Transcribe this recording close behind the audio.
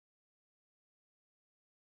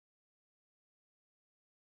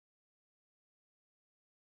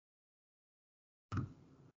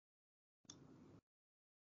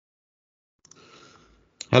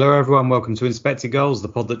Hello, everyone. Welcome to Inspected Goals, the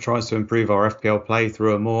pod that tries to improve our FPL play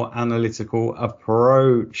through a more analytical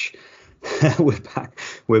approach. We're back.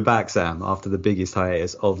 We're back, Sam, after the biggest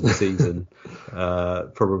hiatus of the season.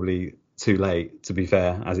 Probably too late, to be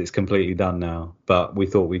fair, as it's completely done now. But we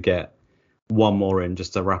thought we'd get one more in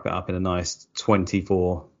just to wrap it up in a nice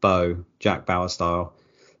 24 bow, Jack Bauer style.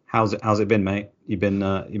 How's it been, mate? You've been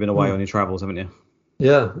away on your travels, haven't you?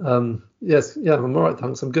 Yeah. I'm all right,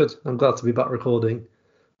 thanks. I'm good. I'm glad to be back recording.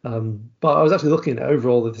 But I was actually looking at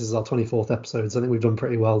overall that this is our 24th episode, so I think we've done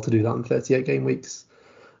pretty well to do that in 38 game weeks.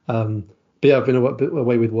 But yeah, I've been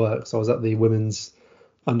away with work, so I was at the women's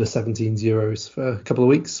under 17s Euros for a couple of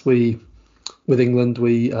weeks. With England,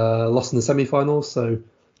 we lost in the semi-finals, so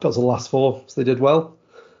got to the last four, so they did well.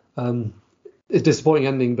 It's a disappointing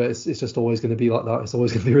ending, but it's just always going to be like that. It's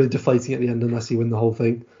always going to be really deflating at the end unless you win the whole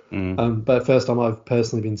thing. But first time I've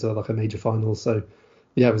personally been to like a major final, so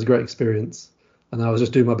yeah, it was a great experience. And I was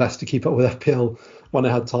just doing my best to keep up with FPL when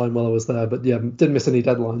I had time while I was there. But yeah, didn't miss any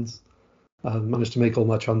deadlines. Managed to make all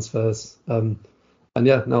my transfers. And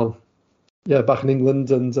yeah, now, back in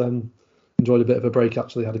England and enjoyed a bit of a break,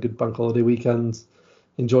 actually. Had a good bank holiday weekend.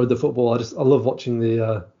 Enjoyed the football. I love watching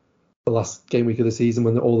the last game week of the season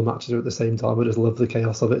when all the matches are at the same time. I just love the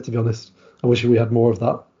chaos of it, to be honest. I wish we had more of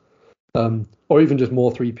that. Or even just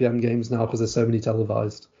more 3 p.m. games now because there's so many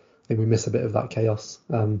televised. I think we miss a bit of that chaos.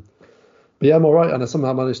 But yeah, I'm all right, and I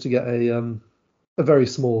somehow managed to get a very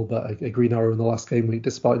small but a green arrow in the last game week,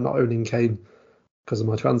 despite not owning Kane because of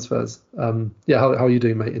my transfers. How are you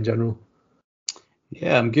doing, mate, in general?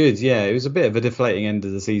 Yeah, I'm good. Yeah, it was a bit of a deflating end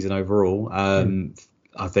of the season overall.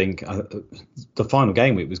 I think the final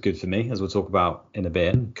game week was good for me, as we'll talk about in a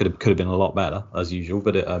bit. Could have been a lot better as usual,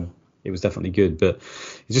 but it was definitely good. But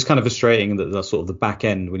it's just kind of frustrating that the sort of the back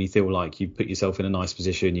end, when you feel like you put yourself in a nice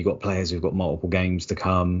position, you've got players who've got multiple games to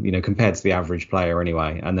come, compared to the average player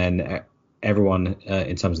anyway. And then everyone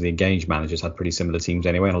in terms of the engaged managers had pretty similar teams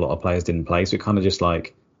anyway, and a lot of players didn't play. So it kind of just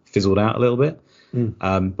like fizzled out a little bit.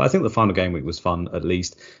 But I think the final game week was fun, at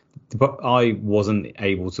least. But I wasn't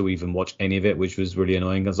able to even watch any of it, which was really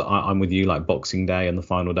annoying, because I'm with you, like Boxing Day and the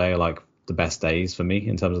final day are like the best days for me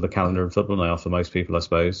in terms of the calendar of football. And they are for most people, I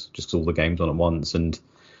suppose, just 'cause all the games on at once. And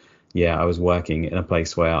yeah, I was working in a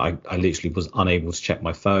place where I literally was unable to check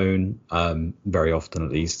my phone, very often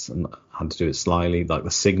at least, and had to do it slyly. Like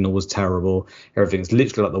the signal was terrible. Everything's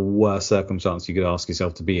literally like the worst circumstance you could ask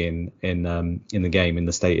yourself to be in the game, in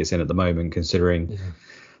the state it's in at the moment, considering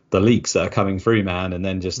the leaks that are coming through, man. And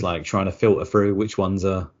then just like trying to filter through which ones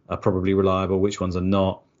are probably reliable, which ones are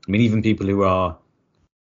not. I mean, even people who are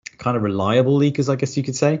kind of reliable leakers, I guess you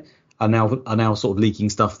could say, are now sort of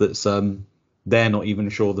leaking stuff that's they're not even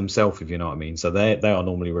sure themselves, if you know what I mean. So they are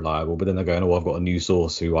normally reliable, but then they're going, oh, I've got a new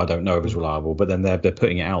source who I don't know if is reliable, but then they're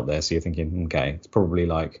putting it out there, so you're thinking, okay, it's probably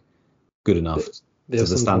like good enough to the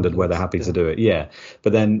standard where they're happy to do it. Yeah,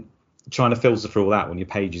 but then trying to filter through all that when your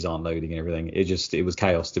pages aren't loading and everything, it was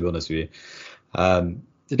chaos, to be honest with you.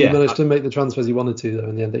 Did you manage to make the transfers you wanted to, though,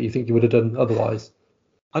 in the end, that you think you would have done otherwise?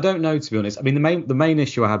 I don't know, to be honest. I mean, the main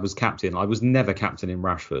issue I had was captain. I was never captain in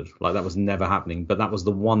Rashford. Like, that was never happening. But that was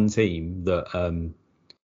the one team that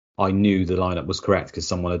I knew the lineup was correct, because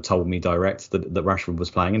someone had told me direct that Rashford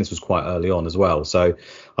was playing, and this was quite early on as well. So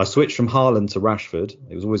I switched from Haaland to Rashford.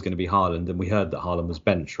 It was always going to be Haaland, and we heard that Haaland was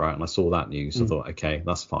benched, right? And I saw that news. So I thought, okay,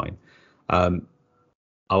 that's fine. I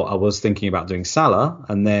was thinking about doing Salah,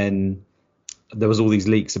 and then there was all these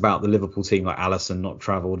leaks about the Liverpool team, like Alisson not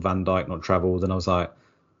travelled, Van Dijk not travelled, and I was like,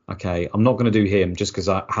 okay, I'm not going to do him just because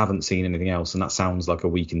I haven't seen anything else, and that sounds like a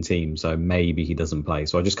weakened team, so maybe he doesn't play.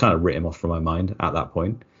 So I just kind of writ him off from my mind at that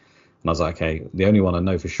point. And I was like, okay, the only one I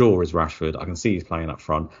know for sure is Rashford. I can see he's playing up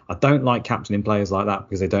front. I don't like captaining players like that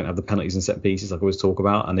because they don't have the penalties and set pieces like I always talk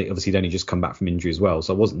about, and they obviously only just come back from injury as well.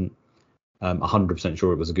 So I wasn't 100%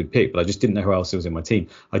 sure it was a good pick, but I just didn't know who else was in my team.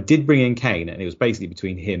 I did bring in Kane, and it was basically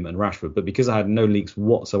between him and Rashford, but because I had no leaks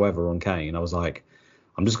whatsoever on Kane, I was like,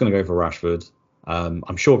 I'm just going to go for Rashford.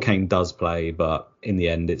 I'm sure Kane does play, but in the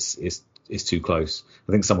end, it's too close.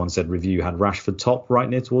 I think someone said review had Rashford top right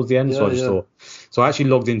near towards the end, so I just thought. So I actually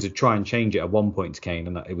logged in to try and change it at one point to Kane,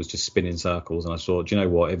 and it was just spinning circles. And I thought, do you know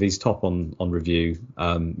what? If he's top on review,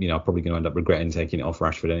 I'm probably going to end up regretting taking it off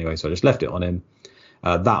Rashford anyway. So I just left it on him.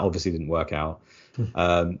 That obviously didn't work out.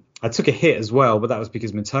 I took a hit as well, but that was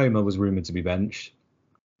because Mitoma was rumoured to be benched,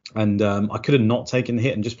 and I could have not taken the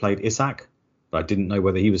hit and just played Isak. But I didn't know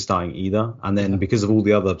whether he was starting either. And then because of all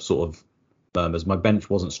the other sort of murmurs, my bench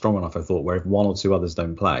wasn't strong enough, I thought, where if one or two others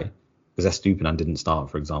don't play, because Estupinan didn't start,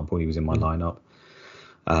 for example, he was in my lineup.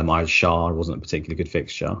 I had Shah, wasn't a particularly good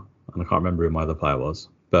fixture. And I can't remember who my other player was.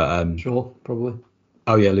 But sure, probably.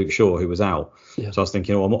 Oh yeah, Luke Shaw, who was out. Yeah. So I was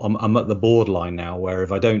thinking, I'm at the borderline now where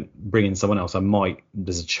if I don't bring in someone else,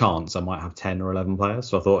 there's a chance I might have 10 or 11 players.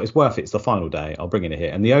 So I thought it's worth it. It's the final day. I'll bring in a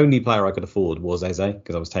hit. And the only player I could afford was Eze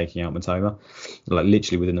because I was taking out Matoma, like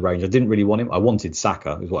literally within the range. I didn't really want him. I wanted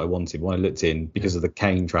Saka is what I wanted. When I looked in, because of the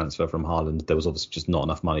Kane transfer from Haaland, there was obviously just not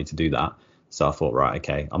enough money to do that. So I thought, right,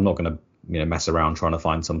 okay, I'm not going to mess around trying to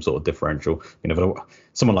find some sort of differential.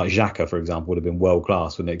 Someone like Xhaka, for example, would have been world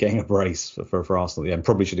class, wouldn't it? Getting a brace for Arsenal at the end.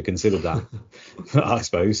 Probably should have considered that, I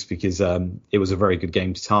suppose, because it was a very good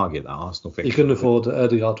game to target that Arsenal fixture. You couldn't afford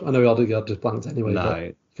Ødegaard. I know Ødegaard just blanked anyway.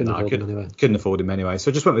 No, couldn't afford him anyway.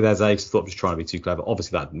 So I just went with Eze because I thought I was trying to be too clever.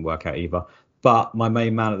 Obviously, that didn't work out either. But my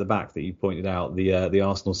main man at the back that you pointed out, the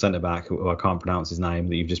Arsenal centre back, who I can't pronounce his name,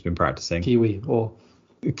 that you've just been practicing. Kiwi or.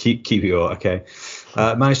 Okay.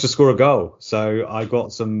 Managed to score a goal. So I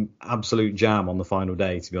got some absolute jam on the final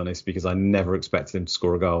day, to be honest, because I never expected him to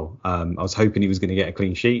score a goal. I was hoping he was going to get a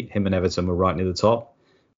clean sheet. Him and Everton were right near the top,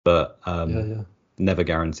 but never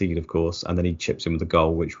guaranteed, of course. And then he chips in with a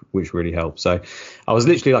goal, which really helped. So I was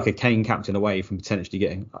literally like a Kane captain away from potentially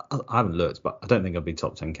getting, I haven't looked, but I don't think I'd be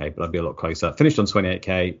top 10k, but I'd be a lot closer. Finished on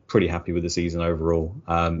 28k, pretty happy with the season overall.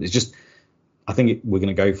 It's just, I think we're going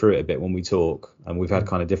to go through it a bit when we talk, and we've had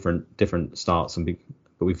kind of different starts, but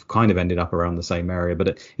we've kind of ended up around the same area. But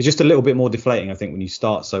it's just a little bit more deflating, I think, when you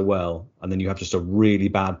start so well and then you have just a really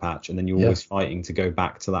bad patch, and then you're always fighting to go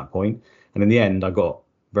back to that point. And in the end, I got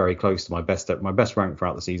very close to my best rank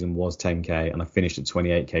throughout the season was 10k, and I finished at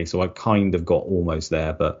 28k, so I kind of got almost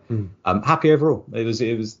there. But I'm happy overall. It was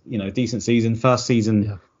a decent season. First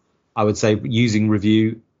season, I would say, using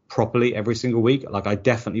review properly every single week. Like, I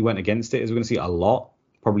definitely went against it, as we're going to see a lot,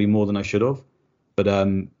 probably more than I should have. But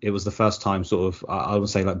it was the first time, sort of, I would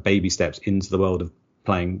say, like baby steps into the world of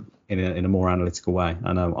playing in a more analytical way.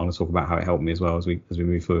 And I'm going to talk about how it helped me as well as we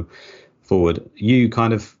move forward. You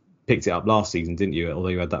kind of picked it up last season, didn't you? Although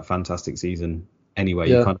you had that fantastic season anyway,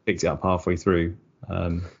 you kind of picked it up halfway through.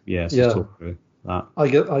 Talk through that.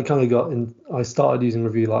 I started using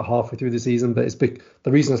review like halfway through the season, but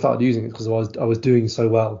the reason I started using it because I was doing so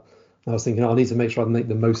well. I was thinking, I need to make sure I make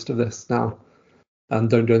the most of this now and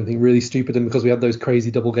don't do anything really stupid. And because we had those crazy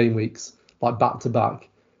double game weeks, like back to back,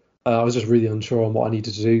 I was just really unsure on what I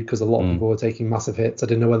needed to do because a lot of people were taking massive hits. I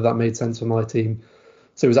didn't know whether that made sense for my team.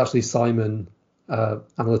 So it was actually Simon,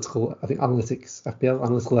 analytical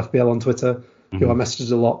FPL on Twitter, who I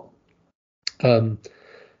messaged a lot. And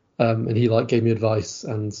he gave me advice,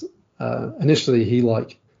 and initially he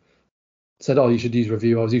said, oh, you should use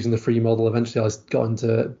review. I was using the free model. Eventually I got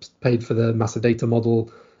into paid for the massive data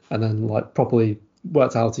model, and then properly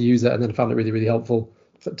worked out how to use it, and then found it really, really helpful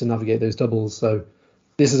to navigate those doubles. So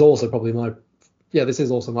this is also probably my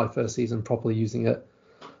first season properly using it.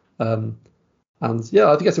 And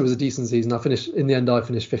I guess it was a decent season. I finished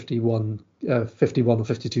 51 or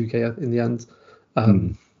 52k in the end.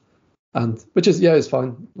 And which is, it's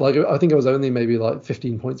fine. I think I was only maybe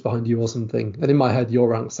 15 points behind you or something. And in my head, your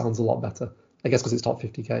rank sounds a lot better, I guess, because it's top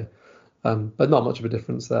 50k. But not much of a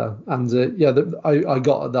difference there. And I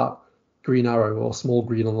got that green arrow or small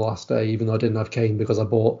green on the last day, even though I didn't have Kane, because I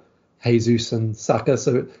bought Jesus and Saka.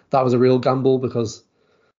 So that was a real gamble because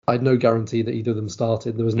I had no guarantee that either of them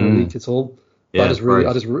started. There was no leak at all. But I just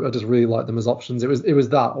really liked them as options. It was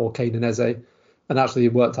that or Kane and Eze, and actually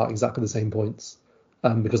it worked out exactly the same points.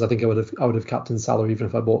 Because I think I would have captained Salah even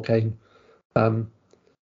if I bought Kane. And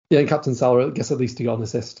captain Salah, I guess at least he got an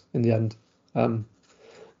assist in the end.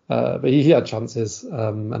 But he had chances,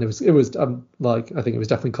 and it was I think it was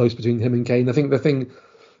definitely close between him and Kane. I think the thing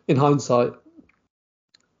in hindsight,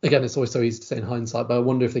 again, it's always so easy to say in hindsight, but I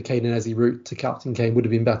wonder if the Kane and Eze route to captain Kane would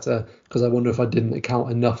have been better, because I wonder if I didn't account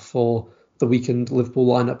enough for the weakened Liverpool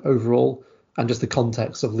lineup overall and just the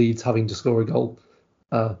context of Leeds having to score a goal,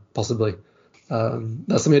 possibly.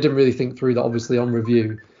 That's something I didn't really think through, that obviously on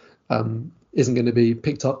review isn't going to be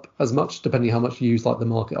picked up as much, depending how much you use the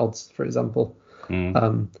market odds, for example.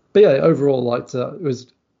 But overall, it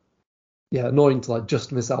was annoying to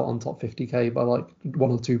just miss out on top 50k by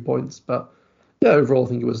 1 or 2 points. But overall I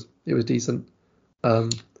think it was decent.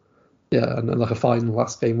 And a fine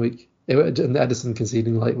last game week. And Edison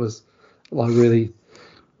conceding late was really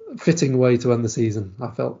fitting way to end the season, I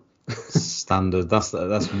felt. Standard. That's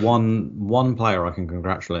one player I can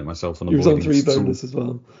congratulate myself on. He was on 3 bonus as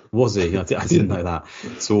well. Was he? I didn't know that.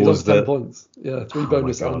 So he was on 10 points. 3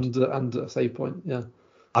 bonus and a save point. Yeah.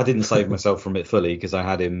 I didn't save myself from it fully because I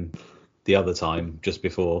had him the other time just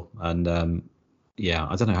before, and I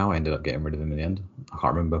don't know how I ended up getting rid of him in the end. I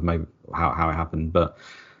can't remember maybe how it happened, but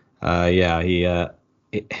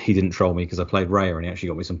he didn't troll me because I played Raya and he actually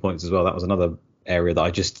got me some points as well. That was another area that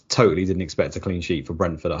I just totally didn't expect a clean sheet for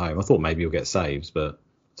Brentford at home. I thought maybe you'll get saves, but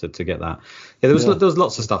to get that, there was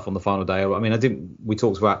lots of stuff on the final day. I mean, we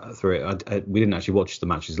talked about through it. We didn't actually watch the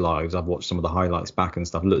matches live. I've watched some of the highlights back and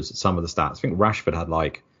stuff. Looked at some of the stats. I think Rashford had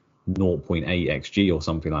like 0.8 xg or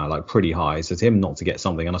something like pretty high. So to him not to get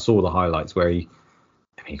something, and I saw the highlights where he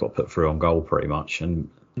got put through on goal pretty much and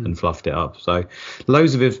fluffed it up. So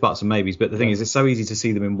loads of ifs, buts and maybes. But the thing is, it's so easy to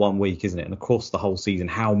see them in 1 week, isn't it? And across the whole season,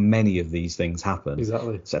 how many of these things happen.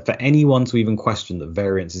 Exactly. So for anyone to even question that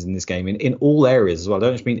variance is in this game, in all areas as well, I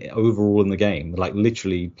don't just mean overall in the game, like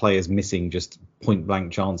literally players missing just point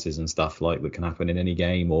blank chances and stuff like that can happen in any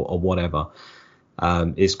game or whatever,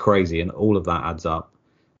 is crazy. And all of that adds up,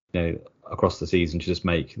 across the season to just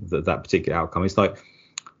make that particular outcome. It's like,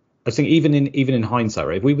 I think even in hindsight,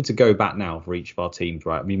 right, if we were to go back now for each of our teams,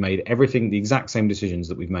 right, we made everything the exact same decisions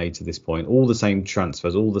that we've made to this point, all the same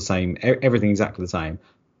transfers, all the same, everything exactly the same,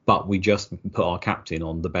 but we just put our captain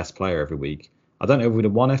on the best player every week. I don't know if we'd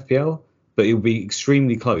have won FPL, but it would be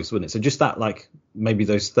extremely close, wouldn't it? So just that, like maybe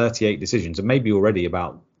those 38 decisions, and maybe already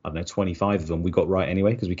about, I don't know, 25 of them we got right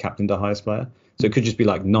anyway because we captained our highest player. So it could just be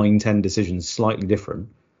like 9-10 decisions slightly different.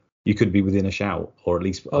 You could be within a shout or at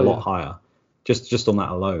least a lot higher. Just on that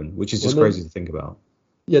alone, which is just crazy to think about.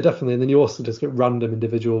 Yeah, definitely. And then you also just get random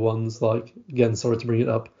individual ones. Like, again, sorry to bring it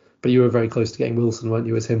up, but you were very close to getting Wilson, weren't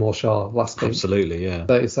you? As him or Shah last game. Absolutely, yeah.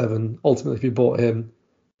 37. Ultimately, if you bought him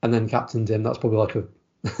and then captained him, that's probably like a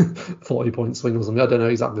 40-point swing or something. I don't know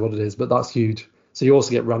exactly what it is, but that's huge. So you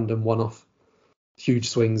also get random one-off huge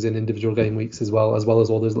swings in individual game weeks as well as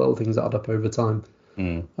all those little things that add up over time.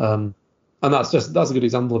 And that's a good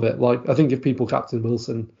example of it. Like, I think if people captain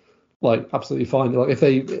Wilson, like, absolutely fine. Like,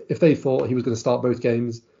 if they thought he was going to start both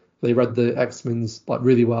games, they read the X-Men's like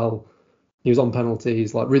really well. He was on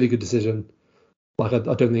penalties, like really good decision. Like, I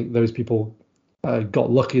don't think those people got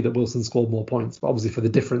lucky that Wilson scored more points. But obviously, for the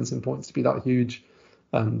difference in points to be that huge,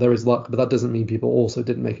 there is luck. But that doesn't mean people also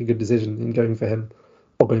didn't make a good decision in going for him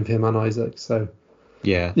and Isaac. So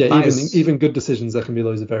even good decisions, there can be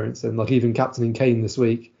loads of variance in. Like, even captaining Kane this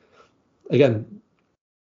week, again,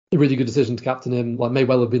 a really good decision to captain him. Like, may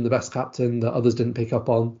well have been the best captain that others didn't pick up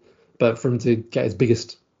on, but for him to get his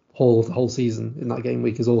biggest haul of the whole season in that game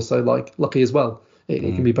week is also like lucky as well. It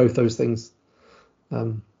can be both those things.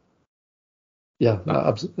 That's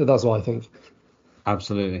what I think.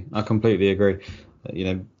 Absolutely, I completely agree.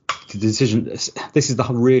 The decision. This is the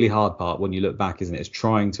really hard part when you look back, isn't it? It's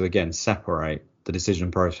trying to again separate the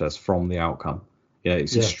decision process from the outcome.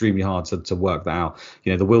 It's extremely hard to work that out.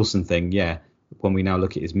 The Wilson thing, when we now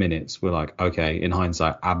look at his minutes, we're like, okay, in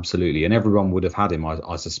hindsight, absolutely. And everyone would have had him,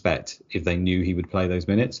 I suspect, if they knew he would play those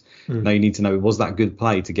minutes. Now you need to know, was that good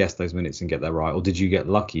play to guess those minutes and get that right? Or did you get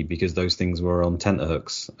lucky because those things were on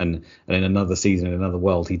tenterhooks and in another season, in another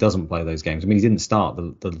world, he doesn't play those games? I mean, he didn't start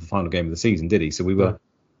the final game of the season, did he? So we were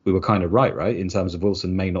kind of right, in terms of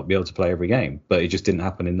Wilson may not be able to play every game, but it just didn't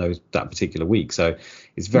happen in that particular week. So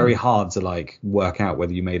it's very hard to like work out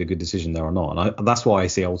whether you made a good decision there or not. And that's why I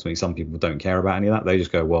see ultimately some people don't care about any of that. They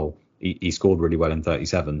just go, well, he scored really well in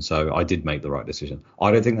 37, so I did make the right decision. I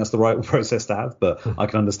don't think that's the right process to have, but I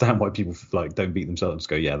can understand why people like don't beat themselves and just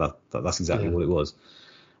go, that's exactly what it was.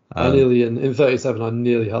 I nearly in 37, I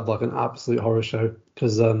nearly had like an absolute horror show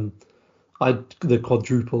because I had the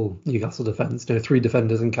quadruple Newcastle defence, 3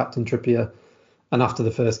 defenders and Captain Trippier. And after the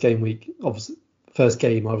first game, I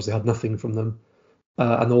obviously had nothing from them.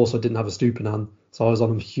 And also didn't have a Stupinan. So I was on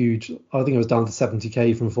them huge. I think I was down to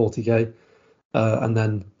 70k from 40k. And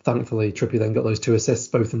then thankfully Trippier then got those 2 assists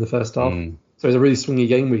both in the first half. So it was a really swingy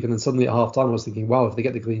game week. And then suddenly at half time I was thinking, wow, if they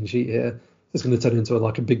get the clean sheet here, it's going to turn into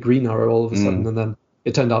a big green arrow all of a sudden. And then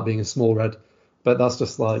it turned out being a small red. But that's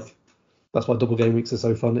just that's why double game weeks are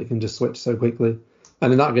so fun. It can just switch so quickly.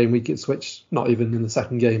 And in that game week, it switched not even in the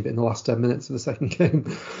second game, but in the last 10 minutes of the second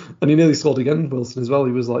game. And he nearly scored again, Wilson, as well.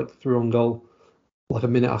 He was through on goal a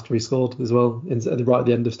minute after he scored as well, right at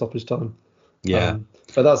the end of stoppage time. Yeah.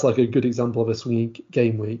 But that's a good example of a swinging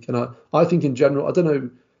game week. And I think in general, I don't know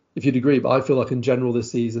if you'd agree, but I feel like in general this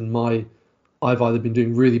season, I've either been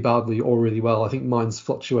doing really badly or really well. I think mine's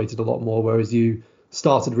fluctuated a lot more, whereas you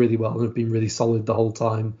started really well and have been really solid the whole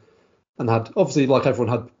time. And had, obviously, like everyone,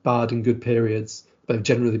 had bad and good periods, but have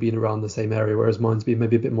generally been around the same area, whereas mine's been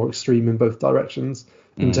maybe a bit more extreme in both directions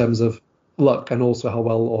in terms of luck and also how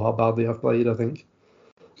well or how badly I've played, I think.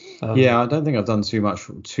 I don't think I've done too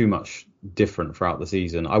much different throughout the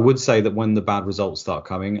season. I would say that when the bad results start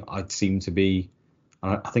coming, I seem to be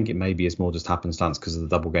and I think it maybe is more just happenstance because of the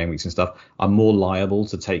double game weeks and stuff. I'm more liable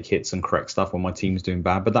to take hits and correct stuff when my team's doing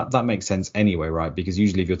bad, but that makes sense anyway, right? Because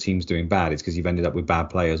usually if your team's doing bad, it's because you've ended up with bad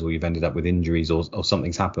players or you've ended up with injuries or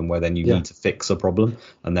something's happened where then you need to fix a problem,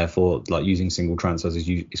 and therefore like using single transfers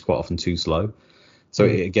is quite often too slow. So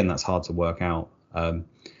again, that's hard to work out.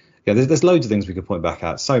 There's loads of things we could point back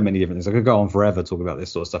at. So many different things. I could go on forever talking about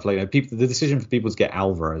this sort of stuff. Like, the decision for people to get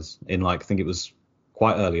Alvarez in, like, I think it was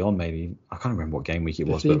quite early on, maybe. I can't remember what game week it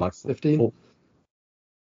was, 15, but like 15.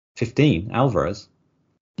 15 Alvarez.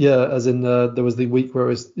 Yeah, as in there was the week where it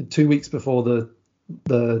was 2 weeks before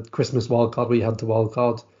the Christmas wildcard we had to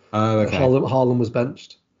wildcard. Oh, okay. Haaland was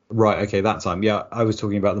benched. Right, okay, that time. Yeah, I was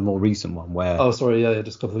talking about the more recent one where... Oh, sorry, yeah,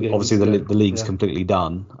 just a couple of games. Obviously, the league's completely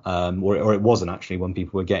done, or it wasn't actually when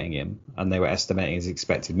people were getting him, and they were estimating his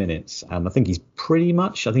expected minutes. I think he's pretty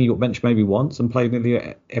much... I think he got benched maybe once and played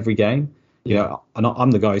nearly every game. You know, and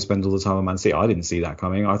I'm the guy who spends all the time on Man City. I didn't see that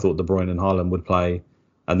coming. I thought De Bruyne and Haaland would play,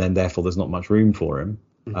 and then therefore there's not much room for him.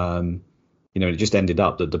 It just ended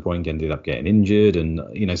up that De Bruyne ended up getting injured, and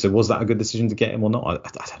so was that a good decision to get him or not? I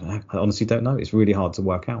don't know. I honestly don't know. It's really hard to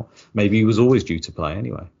work out. Maybe he was always due to play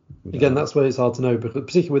anyway. Again, that's where it's hard to know, because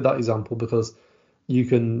particularly with that example, because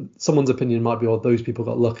someone's opinion might be, oh, those people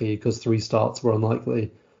got lucky because 3 starts were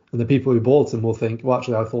unlikely, and the people who bought him will think, well,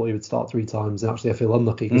 actually, I thought he would start 3 times, and actually, I feel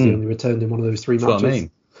unlucky because he only returned in one of those 3 matches. What I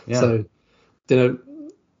mean. Yeah. So,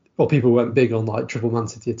 people went big on like triple Man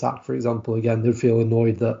City attack, for example. Again, they'd feel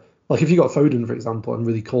annoyed that. Like if you got Foden, for example, and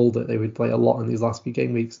really called it, they would play a lot in these last few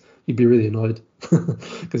game weeks. You'd be really annoyed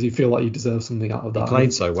because you feel like you deserve something out of that. He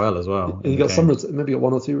played so well as well. And he got maybe got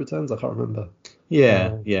 1 or 2 returns. I can't remember.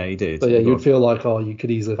 Yeah, he did. But yeah, you'd feel like, you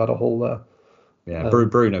could easily have had a hole there. Yeah,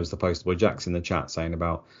 Bruno was the poster boy. Jack's in the chat saying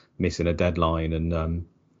about missing a deadline,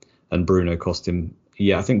 and Bruno cost him.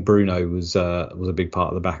 Yeah, I think Bruno was a big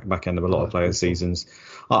part of the back end of a lot of players' seasons.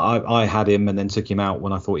 I had him and then took him out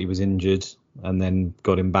when I thought he was injured, and then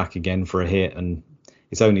got him back again for a hit, and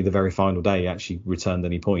it's only the very final day he actually returned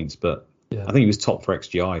any points. But I think he was top for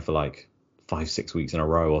XGI for like 5-6 weeks in a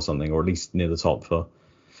row or something, or at least near the top for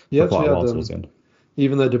quite a while towards the end.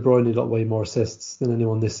 Even though De Bruyne got way more assists than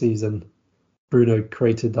anyone this season, Bruno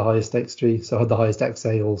created the highest XG, so had the highest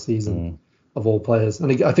XA all season of all players.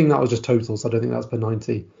 And I think that was just total, so I don't think that's per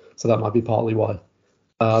 90. So that might be partly why.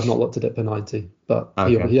 I've not looked at it per 90, but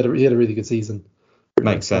he had a really good season.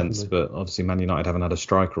 Makes sense, but obviously Man United haven't had a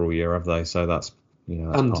striker all year, have they? So that's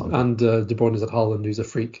and De Bruyne is at Haaland, who's a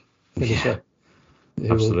freak finisher.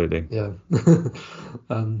 Yeah, absolutely. But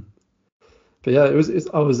yeah,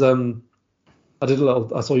 I did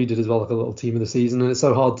I saw you did as well, like a little team of the season, and it's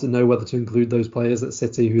so hard to know whether to include those players at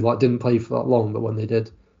City who like didn't play for that long, but when they did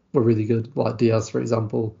were really good, like Diaz, for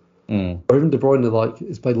example. Or even De Bruyne,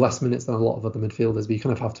 has played less minutes than a lot of other midfielders, but you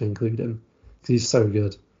kind of have to include him because he's so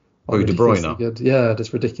good. De Bruyne? Good. Yeah,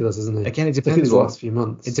 just ridiculous, isn't he? Again, it depends. The last few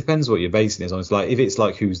months. It depends what you're basing it on. It's like if it's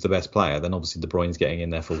like who's the best player, then obviously De Bruyne's getting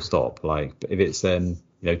in there full stop. Like if it's then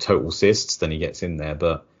total assists, then he gets in there.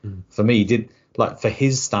 But for me, for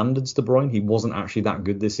his standards, De Bruyne, he wasn't actually that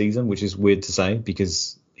good this season, which is weird to say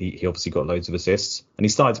because he obviously got loads of assists and he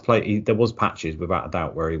started to play. There was patches without a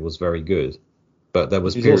doubt where he was very good, but there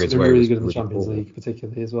was periods where he was really good in the Champions League,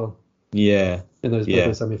 particularly as well. Yeah, in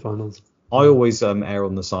those semi-finals. I always err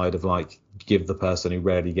on the side of like give the person who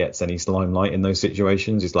rarely gets any limelight in those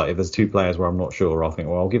situations. It's like if there's 2 players where I'm not sure, I'll think,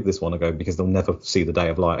 well, I'll give this one a go because they'll never see the day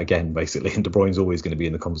of light again, basically. And De Bruyne's always going to be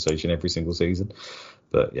in the conversation every single season.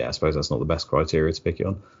 But yeah, I suppose that's not the best criteria to pick it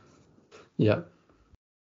on. Yeah.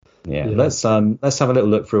 Let's have a little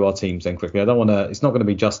look through our teams then quickly. I don't want to. It's not going to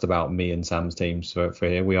be just about me and Sam's teams for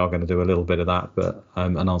here. We are going to do a little bit of that, but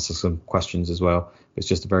and answer some questions as well. It's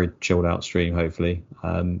just a very chilled out stream, hopefully.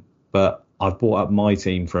 But I've brought up my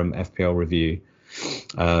team from FPL Review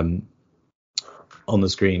on the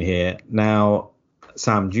screen here. Now,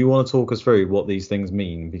 Sam, do you want to talk us through what these things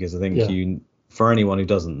mean? Because I think for anyone who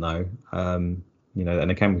doesn't know, and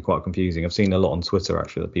it can be quite confusing. I've seen a lot on Twitter,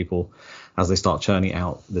 actually, that people, as they start churning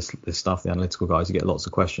out this stuff, the analytical guys, you get lots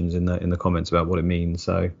of questions in the comments about what it means.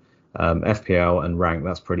 So FPL and rank,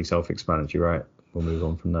 that's pretty self-explanatory, right? We'll move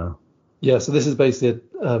on from there. Yeah, so this is basically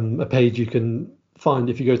a page you can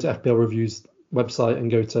find if you go to FPL Review's website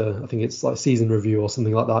and go to, I think it's like season review or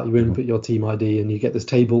something like that. You input your team ID and you get this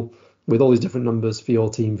table with all these different numbers for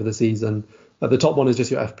your team for the season. The top one is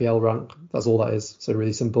just your FPL rank. That's all that is. So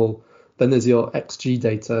really simple. Then there's your XG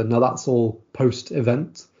data. Now that's all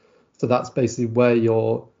post-event. So that's basically where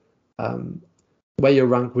your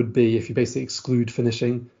rank would be if you basically exclude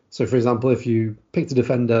finishing. So for example, if you picked a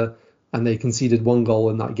defender and they conceded 1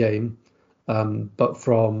 goal in that game, but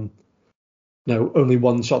from only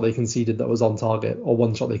one shot they conceded that was on target, or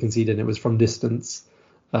one shot they conceded and it was from distance,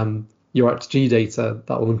 your XG data,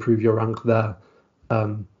 that will improve your rank there,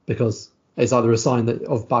 because it's either a sign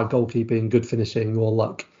of bad goalkeeping, good finishing, or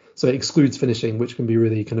luck. So it excludes finishing, which can be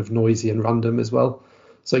really kind of noisy and random as well.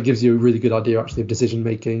 So it gives you a really good idea actually of decision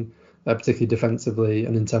making, particularly defensively,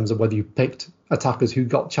 and in terms of whether you picked attackers who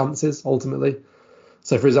got chances ultimately.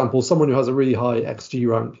 So for example, someone who has a really high XG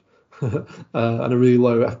rank and a really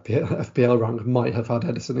low FPL rank might have had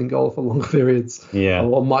Edison in goal for longer periods,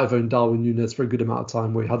 or might have owned Darwin Núñez for a good amount of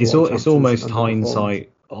time where he had it's almost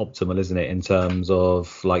hindsight optimal, isn't it, in terms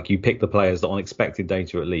of like you pick the players that on expected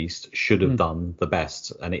data at least should have done the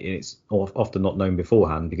best, and it's often not known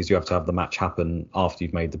beforehand because you have to have the match happen after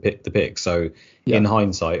you've made the pick. So in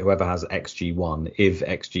hindsight, whoever has XG1, if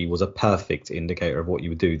XG was a perfect indicator of what you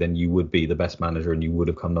would do, then you would be the best manager and you would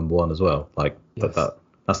have come number one as well. Like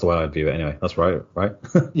that's the way I'd view it anyway. That's right?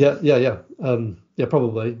 Yeah,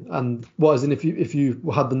 probably. And what as in if you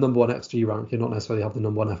had the number one XG rank, you're not necessarily have the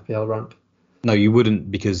number one FPL rank. No, you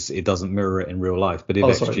wouldn't, because it doesn't mirror it in real life. But if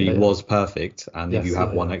XG was perfect, and if you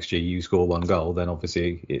have one XG, you score one goal, then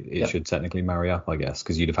obviously it should technically marry up, I guess,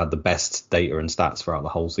 because you'd have had the best data and stats throughout the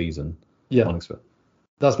whole season. Yeah,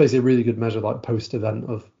 that's basically a really good measure, like post-event,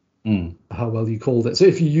 of how well you called it. So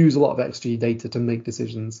if you use a lot of XG data to make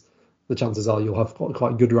decisions, the chances are you'll have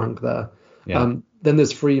quite a good rank there. Yeah. Then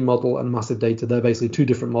there's free model and massive data. They're basically two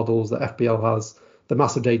different models that FPL has. The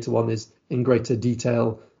massive data one is in greater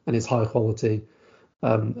detail and is higher quality,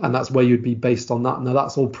 and that's where you'd be based on that. Now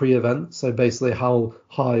that's all pre-event, so basically how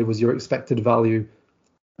high was your expected value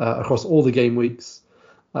across all the game weeks,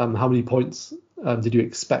 how many points did you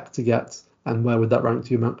expect to get, and where would that rank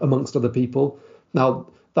you amongst other people. Now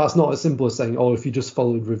that's not as simple as saying, if you just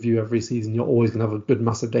followed review every season you're always going to have a good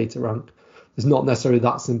massive data rank. It's not necessarily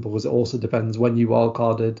that simple, because it also depends when you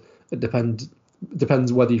wildcarded. It depends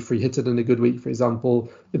whether you free hit it in a good week, for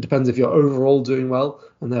example. It depends if you're overall doing well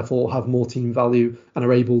and therefore have more team value and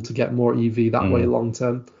are able to get more EV that way long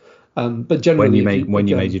term. But generally, when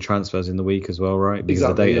you made your transfers in the week as well, right? Because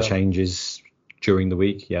the data changes during the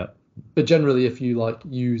week. Yeah. But generally, if you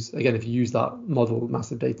use that model,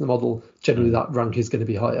 massive data model, generally that rank is going to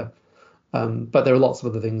be higher. But there are lots of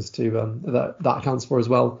other things too that accounts for as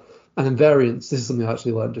well. And then variance. This is something I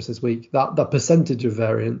actually learned just this week. That percentage of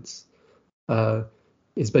variance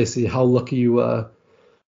is basically how lucky you were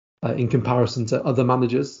in comparison to other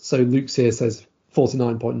managers. So Luke's here says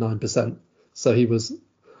 49.9%. So he was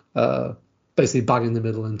basically bang in the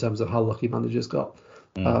middle in terms of how lucky managers got.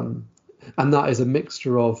 And that is a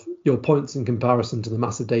mixture of your points in comparison to the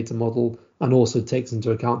massive data model, and also takes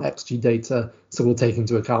into account XG data. So we'll take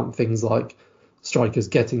into account things like strikers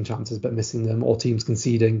getting chances but missing them, or teams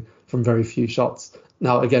conceding from very few shots.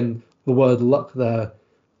 Now, again, the word luck there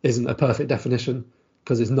isn't a perfect definition,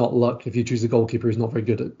 because it's not luck if you choose a goalkeeper who's not very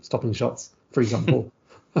good at stopping shots, for example.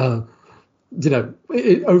 Overall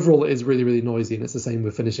it is really, really noisy, and it's the same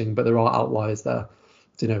with finishing, but there are outliers there.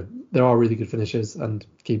 There are really good finishers and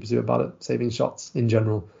keepers who are bad at saving shots in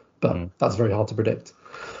general, but that's very hard to predict.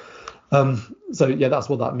 So that's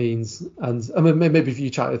what that means. And I mean, maybe if you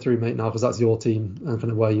chat it through, mate, now, because that's your team and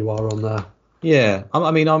kind of where you are on there. Yeah,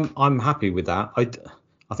 I'm happy with that. I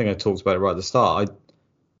think I talked about it right at the start.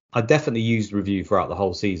 I definitely used review throughout the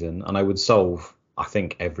whole season, and I would solve, I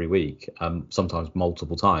think, every week, sometimes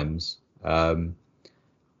multiple times.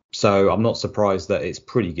 So I'm not surprised that it's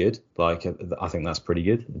pretty good. Like, I think that's pretty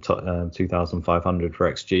good. 2,500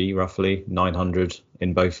 for XG, roughly 900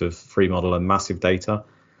 in both of free model and massive data.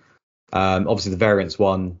 Obviously, the variance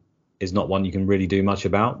one is not one you can really do much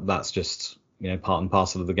about. That's just part and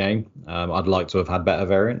parcel of the game. I'd like to have had better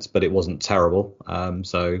variance, but it wasn't terrible.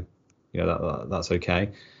 So that's okay.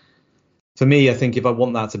 For me, I think if I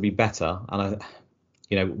want that to be better, and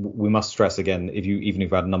we must stress again, even if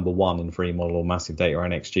you had number one in free model or massive data or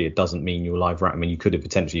NXG, it doesn't mean your live rank. I mean, you could have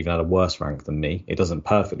potentially even had a worse rank than me. It doesn't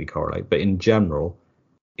perfectly correlate, but in general,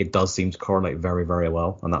 it does seem to correlate very, very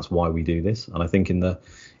well, and that's why we do this. And I think in the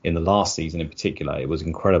last season in particular, it was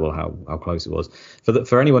incredible how close it was.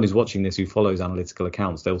 For anyone who's watching this who follows analytical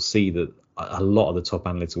accounts, they'll see that a lot of the top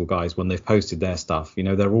analytical guys, when they've posted their stuff,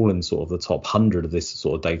 they're all in sort of the top 100 of this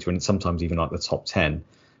sort of data, and sometimes even like the top 10.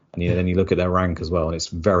 And then you look at their rank as well, and it's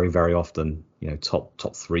very, very often top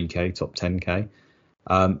 3K, top 10K.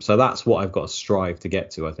 So that's what I've got to strive to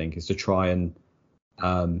get to. I think is to try and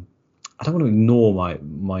I don't want to ignore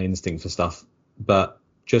my instinct for stuff, but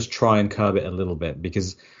just try and curb it a little bit,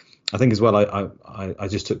 because I think as well I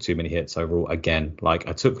just took too many hits overall again. Like,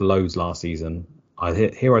 I took loads last season. I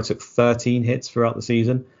took 13 hits throughout the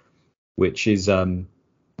season, which is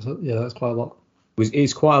that's quite a lot.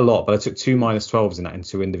 It's quite a lot, but I took two -12s in that in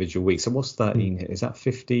 2 individual weeks. So what's 13? Is that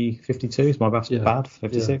 50, 52? Is my maths bad?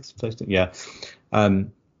 56? Yeah.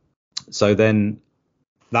 So then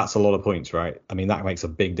that's a lot of points, right? I mean, that makes a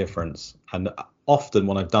big difference. And often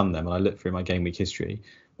when I've done them and I look through my game week history,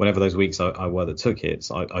 whenever those weeks I were that took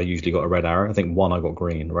hits, I usually got a red arrow. I think one I got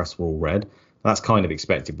green, the rest were all red. That's kind of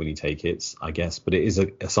expected when you take hits, I guess. But it is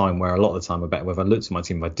a sign where a lot of the time I bet whether I looked at my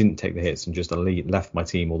team, if I didn't take the hits and just left my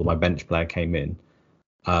team, or my bench player came in,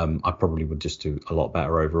 I probably would just do a lot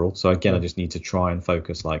better overall. So again, I just need to try and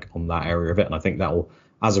focus like on that area of it. And I think that will,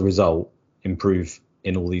 as a result, improve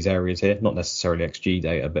in all these areas here. Not necessarily XG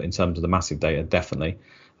data, but in terms of the massive data, definitely.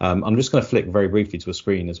 I'm just going to flick very briefly to a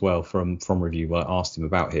screen as well from review where I asked him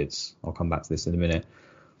about hits. I'll come back to this in a minute.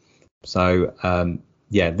 So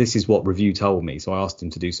this is what review told me. So I asked him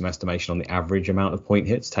to do some estimation on the average amount of point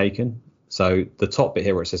hits taken. So the top bit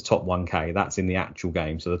here where it says top 1K, that's in the actual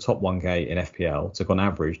game. So the top 1K in FPL took on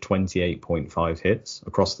average 28.5 hits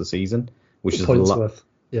across the season, which is a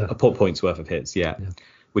points worth of hits,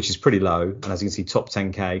 which is pretty low. And as you can see, top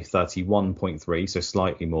 10K 31.3, so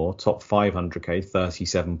slightly more. Top 500K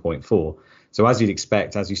 37.4. So as you'd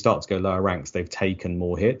expect, as you start to go lower ranks, they've taken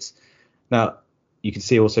more hits. Now you can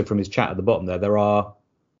see also from his chat at the bottom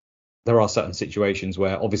there are certain situations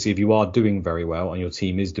where obviously if you are doing very well and your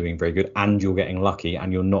team is doing very good and you're getting lucky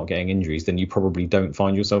and you're not getting injuries, then you probably don't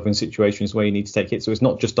find yourself in situations where you need to take hits. So it's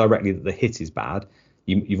not just directly that the hit is bad.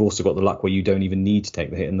 You've also got the luck where you don't even need to take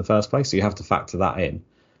the hit in the first place. So you have to factor that in.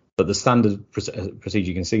 But the standard procedure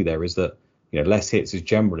you can see there is that less hits is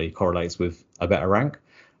generally correlates with a better rank.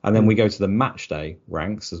 And then we go to the match day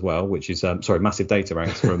ranks as well, which is massive data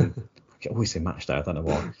ranks from I always say match day, I don't know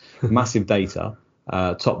why. Massive data.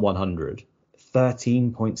 Top 100,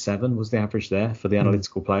 13.7 was the average there for the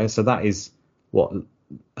analytical players. So that is what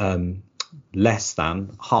less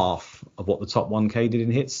than half of what the top 1K did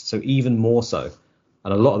in hits. So even more so.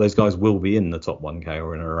 And a lot of those guys will be in the top 1K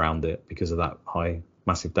or in and around it because of that high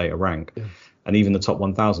massive data rank. Yeah. And even the top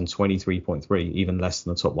 1,000, 23.3, even less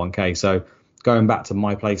than the top 1K. So going back to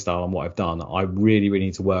my play style and what I've done, I really, really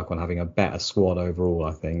need to work on having a better squad overall,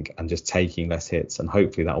 I think, and just taking less hits. And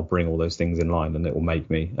hopefully that will bring all those things in line and it will make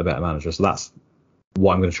me a better manager. So that's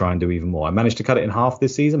what I'm going to try and do even more. I managed to cut it in half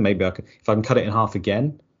this season. Maybe if I can cut it in half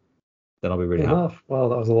again, then I'll be really happy. Well,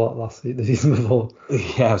 that was a lot the season before.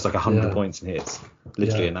 Yeah, it was like 100 points in hits,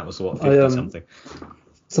 literally, and that was 50 something.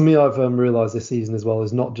 Something I've realised this season as well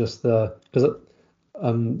is not just because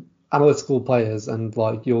analytical players and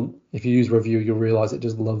if you use review, you'll realise it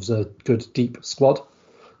just loves a good deep squad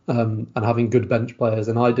and having good bench players.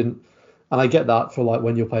 And I get that for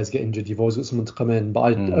when your players get injured, you've always got someone to come in. But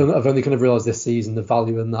I've only kind of realised this season the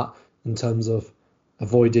value in that in terms of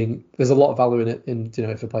avoiding. There's a lot of value in it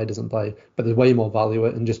if a player doesn't play, but there's way more value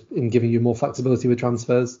in just in giving you more flexibility with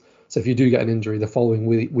transfers. So if you do get an injury the following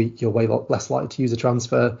week, you're way less likely to use a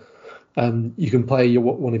transfer. You can play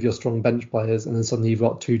one of your strong bench players, and then suddenly you've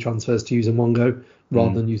got two transfers to use in one go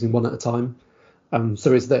rather than using one at a time.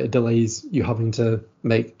 So it's that it delays you having to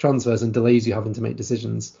make transfers and delays you having to make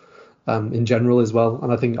decisions in general as well.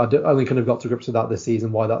 And I think I only kind of got to grips with that this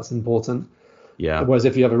season, why that's important. Yeah. Whereas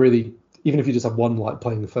if you have even if you just have one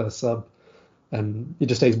playing the first sub, it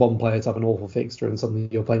just takes one player to have an awful fixture and suddenly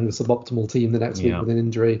you're playing the suboptimal team the next week with an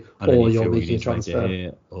injury, or you're making a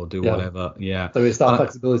transfer or do whatever. Yeah. So it's that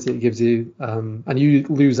flexibility it gives you, and you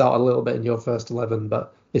lose out a little bit in your first 11,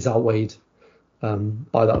 but it's outweighed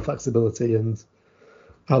by that flexibility and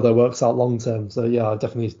how that works out long term. So yeah, I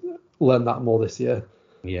definitely learned that more this year.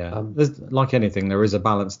 Yeah, there's, like anything, there is a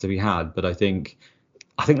balance to be had, but I think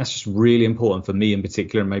that's just really important for me in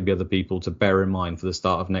particular, and maybe other people, to bear in mind for the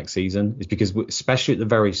start of next season, is because especially at the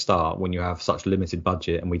very start when you have such limited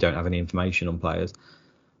budget and we don't have any information on players,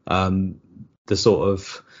 the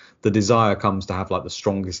desire comes to have the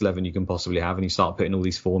strongest 11 you can possibly have, and you start putting all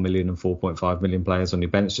these 4 million and 4.5 million players on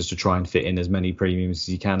your bench just to try and fit in as many premiums as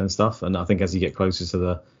you can and stuff. And I think as you get closer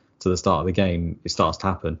to the start of the game, it starts to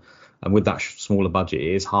happen. And with that smaller budget,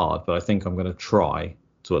 it is hard, but I think I'm going to try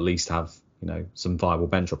to at least have some viable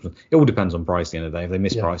bench options. It all depends on price at the end of the day. If they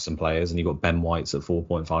misprice some players and you've got Ben White's at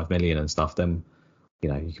 4.5 million and stuff, then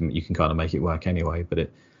you can kind of make it work anyway. But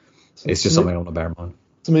it's just something I want to bear in mind.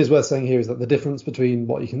 Something that's worth saying here is that the difference between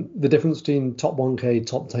top 1K,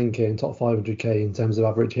 top 10K, and top 500K in terms of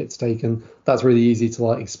average hits taken, that's really easy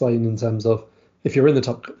to explain in terms of if you're in the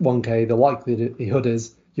top 1K, the likelihood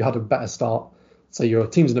is you had a better start. So your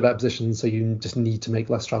team's in a better position, so you just need to make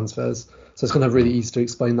less transfers. So it's kind of really easy to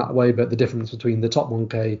explain that way, but the difference between the top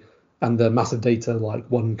 1K and the massive data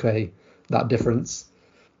 1K, that difference,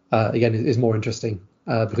 again, is more interesting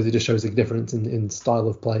because it just shows the difference in style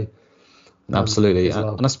of play. Absolutely. as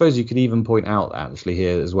well. And I suppose you could even point out actually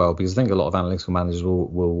here as well, because I think a lot of analytical managers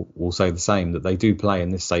will say the same, that they do play in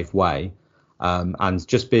this safe way. And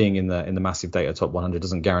just being in the massive data top 100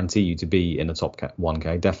 doesn't guarantee you to be in the top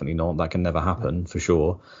 1K. Definitely not. That can never happen for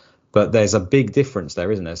sure. But there's a big difference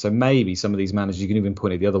there, isn't there? So maybe some of these managers, you can even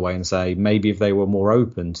point it the other way and say, maybe if they were more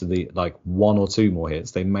open to the like 1 or 2 more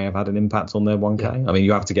hits, they may have had an impact on their 1K. Yeah. I mean,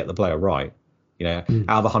 you have to get the player right. Out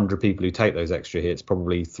of 100 people who take those extra hits,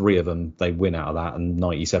 probably 3 of them they win out of that, and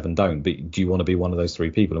 97 don't. But do you want to be one of those 3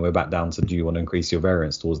 people? And we're back down to, do you want to increase your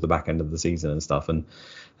variance towards the back end of the season and stuff, and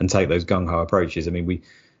take those gung ho approaches? I mean,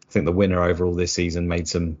 I think the winner overall this season made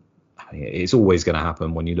some. It's always going to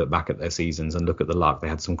happen when you look back at their seasons and look at the luck. They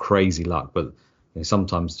had some crazy luck, but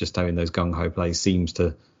sometimes just having those gung ho plays seems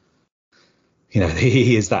to.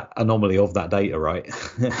 He is that anomaly of that data, right?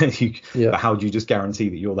 But how do you just guarantee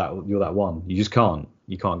that you're that one? You just can't.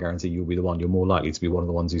 You can't guarantee you'll be the one. You're more likely to be one of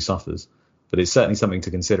the ones who suffers. But it's certainly something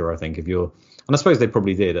to consider, I think, if you're. And I suppose they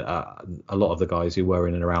probably did. A lot of the guys who were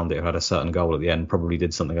in and around it, who had a certain goal at the end, probably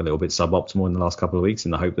did something a little bit suboptimal in the last couple of weeks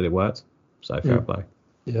in the hope that it worked. So fair play.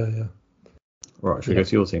 Yeah. Right, should we go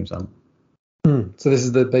to your team, Sam? So this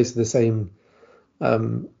is basically the same.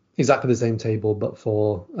 Exactly the same table, but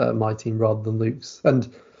for my team rather than Luke's.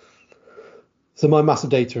 And so my massive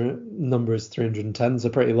data number is 310, so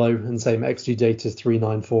pretty low, and same XG data is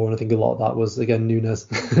 394, and I think a lot of that was, again, Nunes.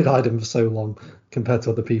 I had him for so long compared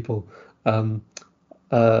to other people. But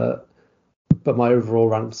my overall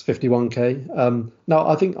rank was 51k. Now,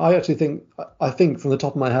 I think from the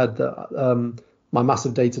top of my head that my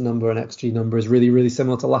massive data number and XG number is really, really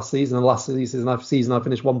similar to last season. And last season I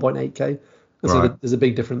finished 1.8k. And so there's a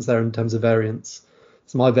big difference there in terms of variance.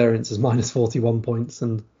 So my variance is minus 41 points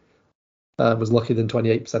and was luckier than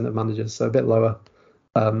 28% of managers, so a bit lower.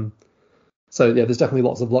 So yeah, there's definitely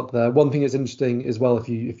lots of luck there. One thing that's interesting as well, if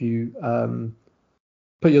you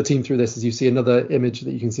put your team through this, is you see another image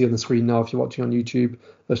that you can see on the screen now if you're watching on YouTube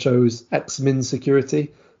that shows X-min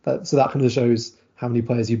security. So that kind of shows how many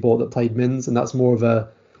players you bought that played mins, and that's more of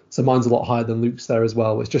so mine's a lot higher than Luke's there as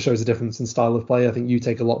well, which just shows a difference in style of play. I think you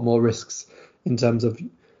take a lot more risks in terms of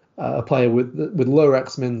a player with lower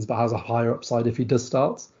X-mins but has a higher upside if he does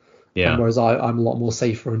start. Yeah. Whereas I'm a lot more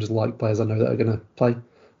safer and just like players I know that are going to play.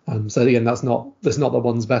 So again, that's not that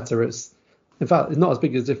one's better. It's not as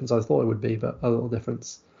big a difference as I thought it would be, but a little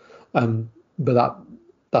difference. But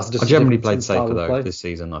that's just. I generally played safer though this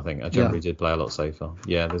season. I think I generally did play a lot safer.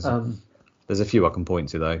 Yeah, there's a few I can point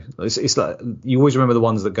to though. It's like you always remember the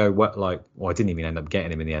ones that go I didn't even end up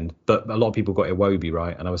getting him in the end, but a lot of people got Iwobi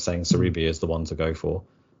right, and I was saying Sarabia is the one to go for.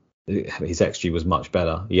 His XG was much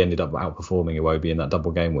better. He ended up outperforming Iwobi in that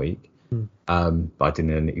double game week. But I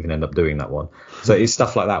didn't even end up doing that one. So it's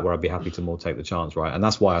stuff like that where I'd be happy to more take the chance, right? And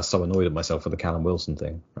that's why I was so annoyed at myself for the Callum Wilson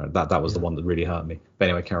thing. Right? That was the one that really hurt me. But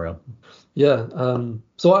anyway, carry on. Yeah.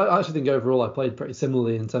 So I actually think overall I played pretty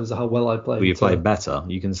similarly in terms of how well I played. Well, you played better.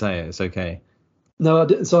 You can say it. It's okay. No, I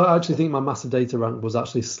didn't. So I actually think my massive data rank was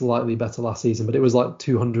actually slightly better last season, but it was like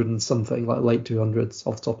 200 and something, like late 200s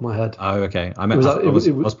off the top of my head. Oh, okay. I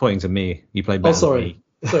was pointing to me. You played better than me.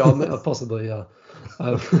 Sorry, possibly, yeah.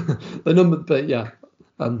 The number, but yeah.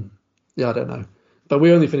 I don't know. But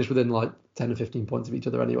we only finished within like 10 or 15 points of each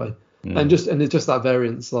other anyway. And it's just that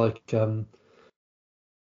variance, like,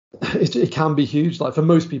 it can be huge. Like for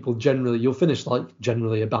most people, generally, you'll finish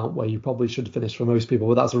generally about where you probably should finish for most people.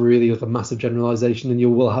 But that's really like a massive generalization. And you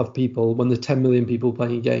will have people, when there's 10 million people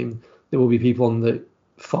playing a game, there will be people on the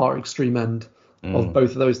far extreme end of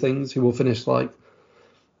both of those things who will finish like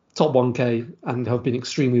top 1k and have been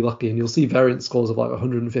extremely lucky. And you'll see variance scores of like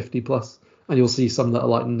 150 plus. And you'll see some that are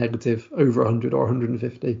like negative over 100 or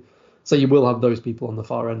 150. So you will have those people on the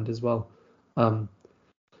far end as well.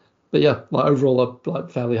 But yeah, like overall, I'm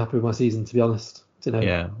like fairly happy with my season, to be honest.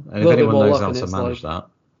 Yeah, and if anyone knows how to manage that,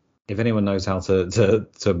 if anyone knows how to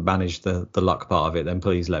manage the luck part of it, then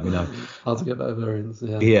please let me know. How to get better variance,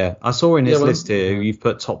 yeah. Yeah, I saw in his list here, you've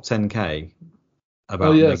put top 10k.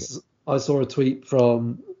 Oh yes, I saw a tweet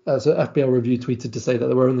from so FPL Review tweeted to say that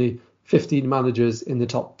there were only 15 managers in the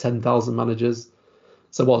top 10,000 managers.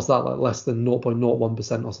 So what's that, like less than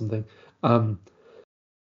 0.01% or something?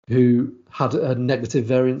 Who had a negative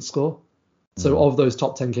variance score. So of those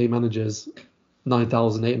top 10k managers,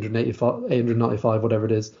 895, whatever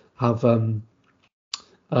it is, have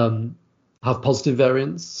positive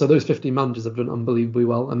variance. So those 15 managers have done unbelievably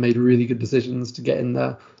well and made really good decisions to get in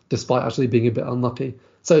there, despite actually being a bit unlucky.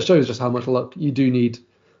 So it shows just how much luck you do need,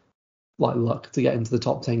 like luck, to get into the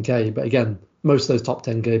top 10k. But again, most of those top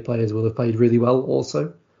 10k players will have played really well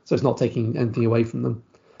also. So it's not taking anything away from them.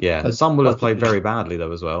 Yeah, some will have played very badly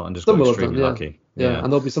though as well, and just got extremely lucky. Yeah,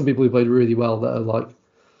 and there'll be some people who played really well that are like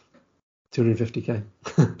 250k.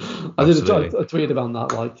 I tweeted about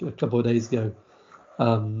that like a couple of days ago,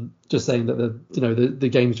 just saying that the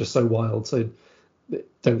game's just so wild, so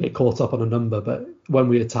don't get caught up on a number. But when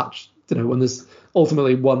we attach, when there's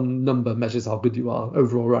ultimately one number measures how good you are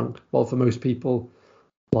overall rank. Well, for most people,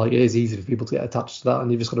 like it is easy for people to get attached to that,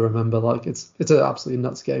 and you've just got to remember like it's an absolutely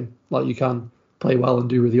nuts game. Like you can play well and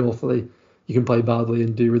do really awfully. You can play badly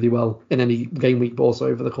and do really well in any game week, but also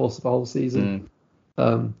over the course of the whole season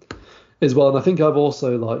as well. And I think I've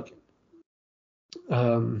also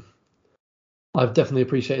I've definitely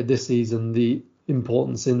appreciated this season the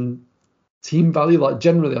importance in team value. Like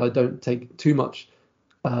generally, I don't take too much,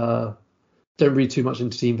 don't read too much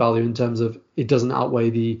into team value in terms of it doesn't outweigh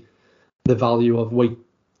the value of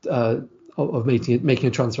of making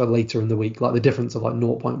a transfer later in the week. Like the difference of like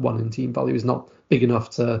 0.1 in team value is not big enough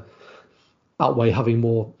to outweigh having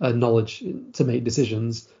more knowledge to make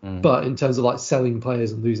decisions. But in terms of like selling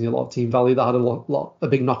players and losing a lot of team value, that had a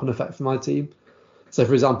big knock-on effect for my team. So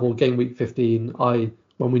for example, game week 15,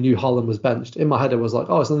 when we knew Haaland was benched, in my head I was like,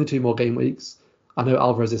 oh, it's only 2 more game weeks. I know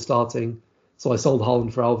Alvarez is starting, so I sold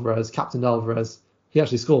Haaland for Alvarez, captained Alvarez. He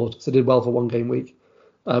actually scored, so did well for 1 game week.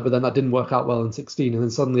 But then that didn't work out well in 16, and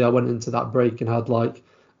then suddenly I went into that break and had like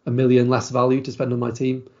 1 million less value to spend on my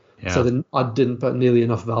team. Yeah. So then I didn't put nearly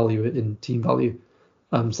enough value in team value.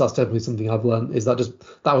 So that's definitely something I've learned, is that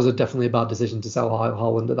was definitely a bad decision to sell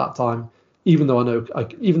Haaland at that time, even though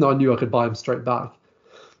I knew I could buy him straight back.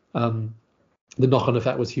 The knock-on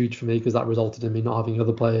effect was huge for me because that resulted in me not having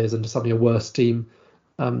other players and just having a worse team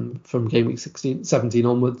from game week 17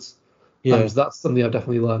 onwards. So that's something I've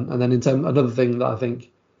definitely learned. And then another thing that I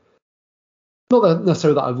think, not that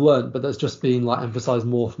necessarily that I've learned, but that's just been like emphasized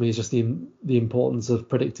more for me, is just the importance of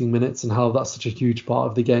predicting minutes and how that's such a huge part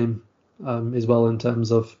of the game as well, in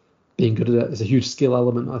terms of being good at it. It's a huge skill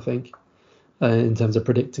element, I think, in terms of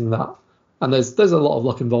predicting that. And there's a lot of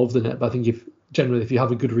luck involved in it, but I think if you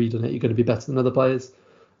have a good read on it, you're going to be better than other players.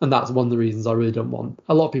 And that's one of the reasons I really don't want.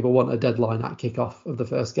 A lot of people want a deadline at kickoff of the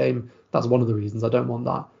first game. That's one of the reasons I don't want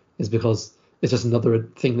that, is because it's just another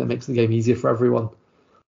thing that makes the game easier for everyone,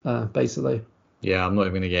 basically. Yeah, I'm not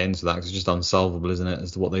even going to get into that because it's just unsolvable, isn't it,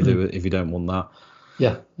 as to what they do if you don't want that.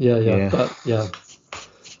 Yeah. But yeah,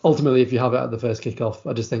 ultimately, if you have it at the first kickoff,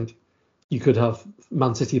 I just think you could have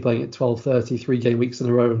Man City playing at 12:30 3 game weeks in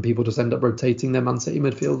a row, and people just end up rotating their Man City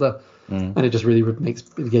midfielder, and it just really makes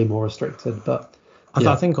the game more restricted. But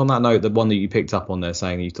I think on that note, the one that you picked up on there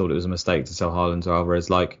saying you thought it was a mistake to sell Haaland to Alvarez,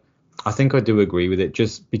 I think I do agree with it,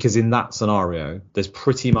 just because in that scenario, there's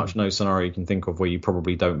pretty much no scenario you can think of where you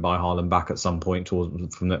probably don't buy Haaland back at some point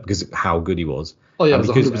from that, because of how good he was. Oh yeah, I was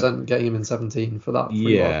 100% getting him in 17 for that.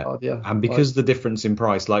 And because the difference in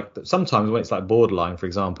price, like sometimes when it's like borderline, for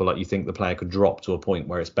example, like you think the player could drop to a point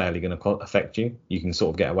where it's barely going to affect you, you can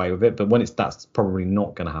sort of get away with it. But when that's probably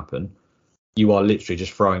not going to happen, you are literally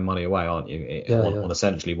just throwing money away, aren't you? On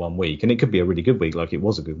essentially 1 week, and it could be a really good week, like it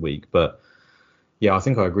was a good week, but. Yeah, I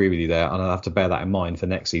think I agree with you there, and I'll have to bear that in mind for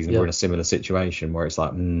next season. We're in a similar situation where it's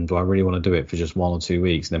like, do I really want to do it for just 1 or 2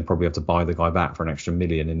 weeks, and then probably have to buy the guy back for an extra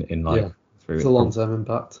million in like. It's a long-term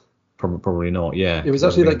impact. Probably not. Yeah. It was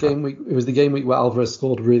actually that game week. It was the game week where Alvarez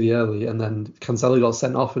scored really early, and then Cancelo got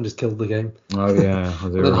sent off and just killed the game. Oh yeah.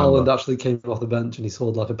 And then Haaland actually came off the bench and he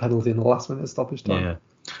scored like a penalty in the last minute stoppage time. Yeah.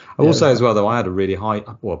 I will say as well, though, I had a really high,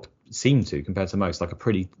 seemed to, compared to most, like a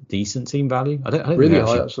pretty decent team value. I don't really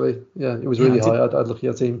high actually. Yeah, it was really high. I'd look at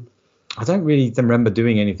your team. I don't really remember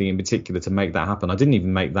doing anything in particular to make that happen. I didn't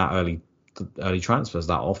even make that early transfers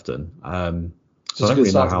that often. So I don't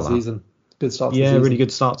really know how that. Good start to the season. Really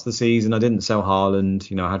good start to the season. I didn't sell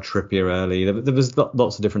Haaland. I had Trippier early. There was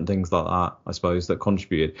lots of different things like that, I suppose, that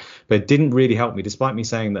contributed. But it didn't really help me, despite me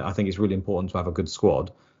saying that I think it's really important to have a good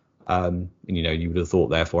squad. And you would have thought,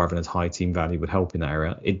 therefore, having a high team value would help in that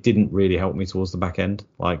area. It didn't really help me towards the back end,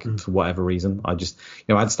 for whatever reason. I just,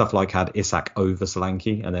 I had stuff like had Isak over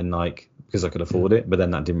Solanke, and then because I could afford it, but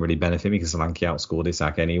then that didn't really benefit me because Solanke outscored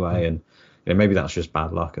Isak anyway, and maybe that's just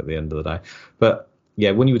bad luck at the end of the day. But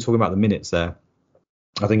yeah, when you were talking about the minutes there,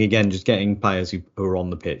 I think again, just getting players who are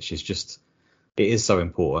on the pitch it is so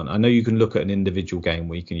important. I know you can look at an individual game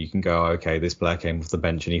week and you can go, okay, this player came off the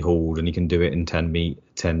bench and he hauled and he can do it in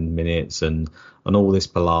 10 minutes and all this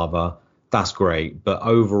palaver. That's great. But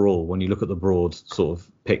overall, when you look at the broad sort of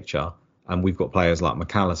picture, and we've got players like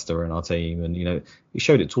McAllister in our team, and he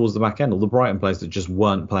showed it towards the back end. All the Brighton players that just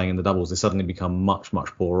weren't playing in the doubles, they suddenly become much,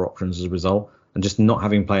 much poorer options as a result. And just not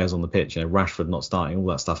having players on the pitch, Rashford not starting, all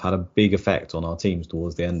that stuff had a big effect on our teams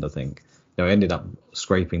towards the end, I think. ended up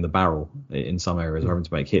scraping the barrel in some areas, having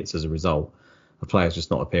to make hits as a result of players just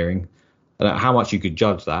not appearing. And how much you could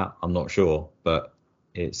judge that, I'm not sure, but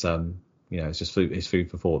it's it's just food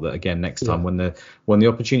for thought that again next time when the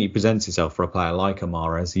opportunity presents itself for a player like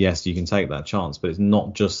Mahrez, yes, you can take that chance, but it's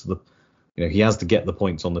not just he has to get the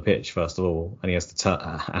points on the pitch first of all, and he has to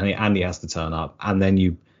turn up, and then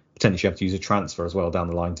you potentially have to use a transfer as well down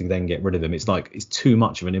the line to then get rid of him. It's like it's too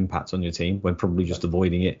much of an impact on your team when probably just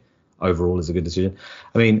avoiding it overall is a good decision.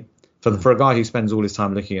 I mean, for a guy who spends all his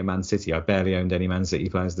time looking at Man City, I barely owned any Man City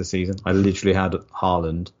players this season. I literally had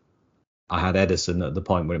Haaland. I had Edison at the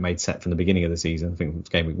point where it made sense from the beginning of the season. I think it was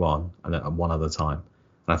game week 1, and then one other time.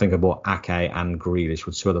 And I think I bought Ake and Grealish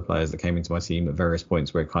with 2 other players that came into my team at various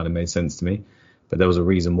points where it kind of made sense to me. But there was a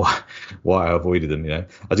reason why I avoided them.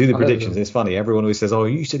 I do the predictions. And it's funny. Everyone always says, "Oh,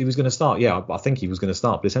 you said he was going to start." Yeah, I think he was going to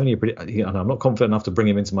start, but it's only a prediction. I'm not confident enough to bring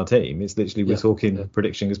him into my team. It's literally we're talking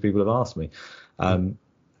prediction because people have asked me. And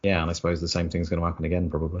I suppose the same thing's going to happen again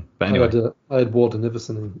probably. But anyway, I had Ward and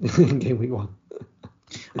Iverson in game week 1.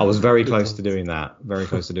 I was very close to doing that. Very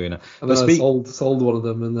close to doing that. And then I sold one of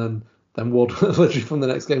them, and then Ward literally from the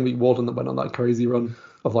next game week, Warden that went on that crazy run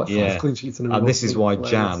of like 5 clean sheets in a row. And this is why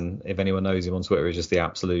Jan, if anyone knows him on Twitter, is just the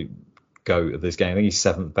absolute goat of this game. I think he's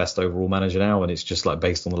 7th best overall manager now, and it's just like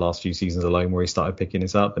based on the last few seasons alone where he started picking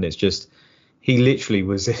this up, and it's just he literally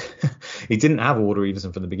was he didn't have Order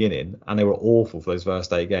Everson from the beginning, and they were awful for those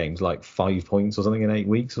first 8 games, like 5 points or something in 8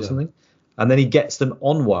 weeks or something. And then he gets them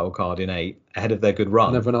on wildcard in 8 ahead of their good run.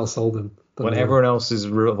 And everyone else sold him. When everyone else is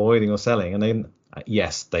avoiding or selling. And then,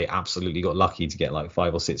 yes, they absolutely got lucky to get like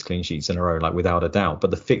 5 or 6 clean sheets in a row, like without a doubt.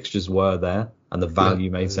 But the fixtures were there and the value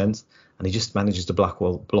made sense. And he just manages to block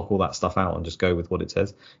all that stuff out and just go with what it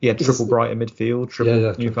says. He had triple Brighton midfield,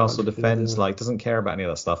 triple Newcastle defence. Like, doesn't care about any of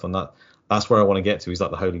that stuff. And that's where I want to get to. He's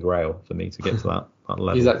like the holy grail for me to get to that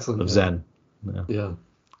level He's excellent, of Zen.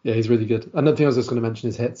 Yeah, he's really good. Another thing I was just going to mention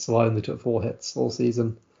is hits. So I only took 4 hits all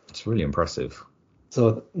season. It's really impressive.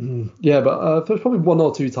 So, but there's probably 1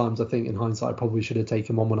 or 2 times I think in hindsight I probably should have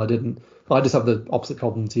taken one when I didn't. But I just have the opposite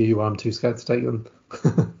problem to you where I'm too scared to take them.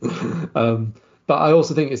 But I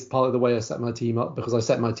also think it's partly the way I set my team up, because I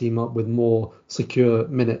set my team up with more secure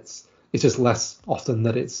minutes. It's just less often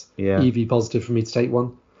that it's EV positive for me to take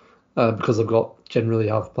one, because I've generally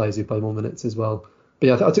have players who play more minutes as well. But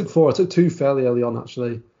yeah, I took 4. I took 2 fairly early on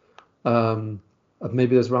actually.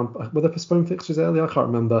 Maybe there's were there postponed fixtures early? I can't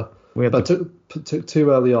remember. But I took 2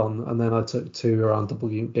 early on, and then I took 2 around double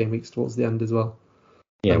game weeks towards the end as well.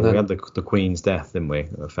 Yeah, we had the Queen's death, didn't we?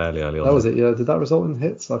 Fairly early on. That was it. Yeah, did that result in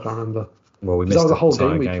hits? I can't remember. Well, we missed that was a whole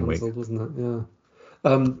game week cancelled, wasn't it?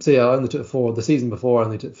 Yeah. So yeah, I only took 4. The season before I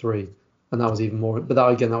only took 3, and that was even more. But that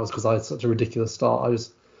was because I had such a ridiculous start. I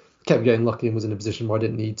just kept getting lucky and was in a position where I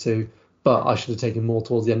didn't need to. But I should have taken more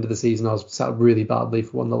towards the end of the season. I was set up really badly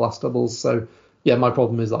for one of the last doubles. So yeah, my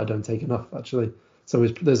problem is that I don't take enough actually. So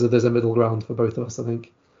there's a middle ground for both of us, I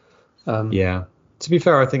think. To be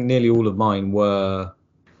fair, I think nearly all of mine were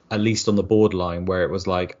at least on the borderline where it was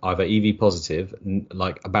like either EV positive,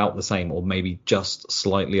 like about the same, or maybe just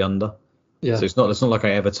slightly under. Yeah. So it's not like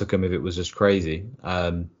I ever took them if it was just crazy.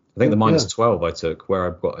 I think the minus 12 I took, where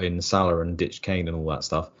I got in Salah and ditched Kane and all that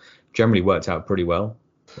stuff, generally worked out pretty well.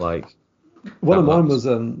 Like one of mine was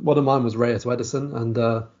Raya to Edison and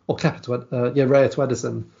or Kepa to Raya to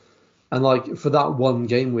Edison, and like for that one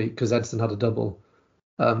game week because Edison had a double,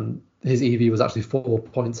 his EV was actually 4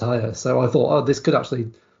 points higher. So I thought, this could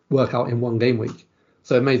actually work out in one game week.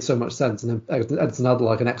 So it made so much sense. And then Edison had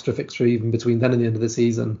like an extra fixture even between then and the end of the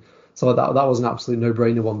season. So that was an absolute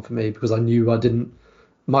no-brainer one for me, because I knew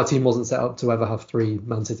my team wasn't set up to ever have 3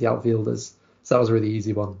 Man City outfielders. So that was a really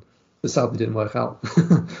easy one. But sadly didn't work out.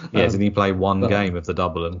 Did he play one game of the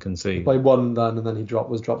double and concede? He played one then, and then he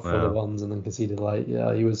was dropped for the ones and then conceded late. Yeah,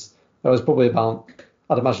 I was probably about,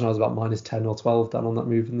 I'd imagine I was about minus 10 or 12 down on that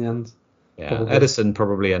move in the end. Yeah, probably. Edison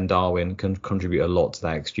probably and Darwin can contribute a lot to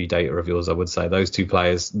that XG data of yours, I would say. Those 2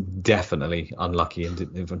 players definitely unlucky in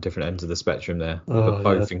different ends of the spectrum there. But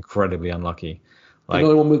both incredibly unlucky. Like,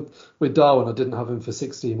 another one with Darwin, I didn't have him for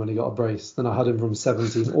 16 when he got a brace. Then I had him from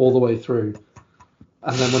 17 all the way through.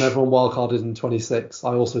 And then when everyone wildcarded in 26,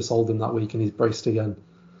 I also sold him that week and he's braced again.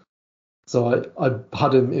 So I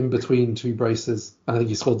had him in between 2 braces. And I think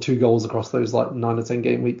he scored 2 goals across those like 9 or 10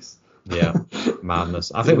 game weeks. Yeah,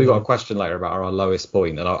 madness. I think we've got a question later about our lowest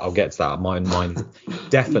point, and I'll get to that. Mine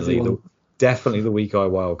definitely the week I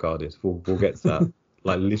wildcarded. We'll get to that.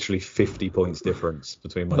 Like literally 50 points difference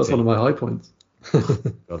between my That's team. One of my high points.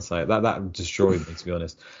 God's sake, that destroyed me, to be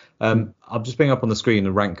honest. I'll just bring up on the screen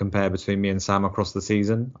a rank compare between me and Sam across the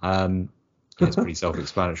season. It's pretty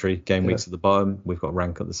self-explanatory. Game weeks at the bottom, we've got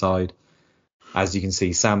rank at the side. As you can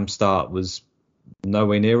see, Sam's start was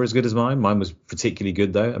nowhere near as good as mine. Mine was particularly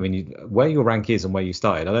good, though. I mean, where your rank is and where you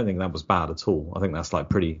started, I don't think that was bad at all. I think that's like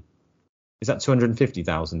pretty. Is that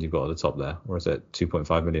 250,000 you've got at the top there, or is it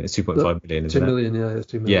 2.5 million? It's 2.5 million, isn't 2 million, yeah, it's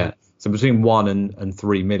 2 million. Yeah. So between 1 and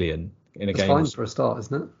 3 million in a it's game. Fine for a start,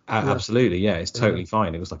 isn't it? Absolutely, yeah. It's totally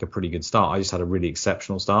fine. It was like a pretty good start. I just had a really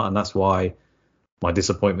exceptional start, and that's why my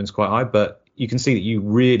disappointment's quite high. But you can see that you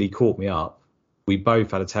really caught me up. We both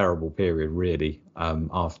had a terrible period, really,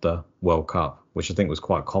 after World Cup, which I think was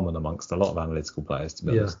quite common amongst a lot of analytical players, to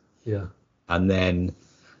be honest. Yeah. And then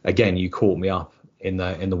again, you caught me up in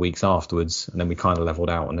the weeks afterwards, and then we kind of leveled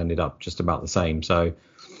out and ended up just about the same. So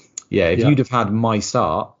yeah, if you'd have had my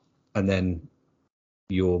start and then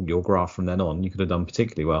your graph from then on, you could have done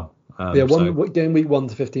particularly well. Game week 1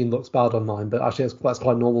 to 15 looks bad on mine, but actually that's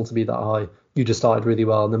quite normal to be that high. You just started really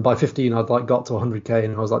well, and then by 15 I'd like got to 100k,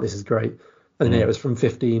 and I was like, this is great. And then it was from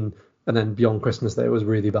 15 and then beyond Christmas that it was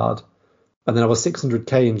really bad. And then I was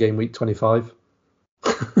 600k in game week 25.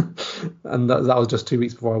 And that was just 2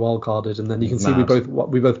 weeks before I wildcarded, and then you can see we both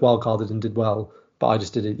wildcarded and did well, but I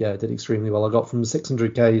just did extremely well. I got from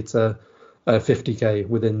 600k to 50k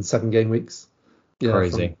within 7 game weeks. Yeah,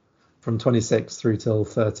 crazy. From 26 through till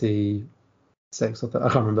 36, I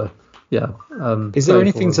can't remember. Yeah. Is there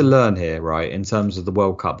anything to learn here, right, in terms of the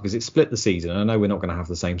World Cup? Because it split the season. I know we're not going to have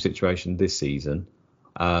the same situation this season,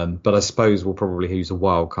 but I suppose we'll probably use a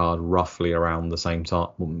wild card roughly around the same time,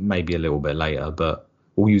 well, maybe a little bit later, but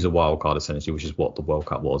we'll use a wild card essentially, which is what the World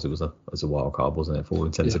Cup was. It was a wild card, wasn't it, for all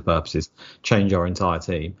intents and purposes? Change our entire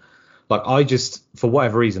team. Like, I just, for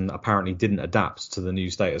whatever reason, apparently didn't adapt to the new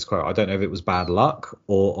status quo. I don't know if it was bad luck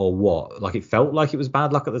or what. Like, it felt like it was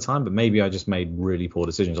bad luck at the time, but maybe I just made really poor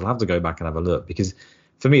decisions. I'll have to go back and have a look, because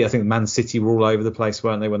for me, I think Man City were all over the place,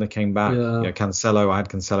 weren't they, when they came back? Yeah. I had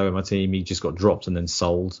Cancelo in my team. He just got dropped and then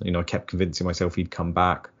sold. I kept convincing myself he'd come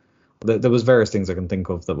back. There was various things I can think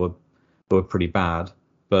of that were pretty bad,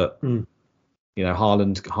 but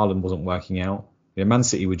Haaland wasn't working out. Man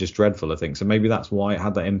City were just dreadful, I think. So maybe that's why it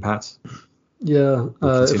had that impact. Yeah.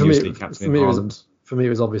 For me, it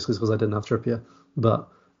was obviously because I didn't have Trippier, but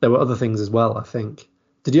there were other things as well, I think.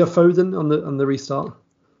 Did you have Foden on the restart?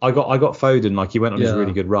 I got Foden. Like, he went on his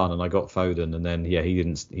really good run, and I got Foden, and then he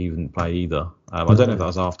didn't play either. I don't know if that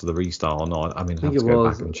was after the restart or not. I mean, I have to go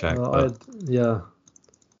back and check. Can't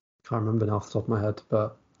remember now off the top of my head,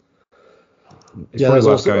 but it's probably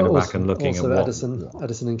worth going back and looking at what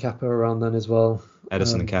Edison and Kepa around then as well.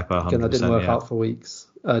 Edison and Kepa, 100%. Again, that didn't work out for weeks.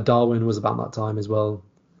 Darwin was about that time as well.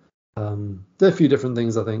 There are a few different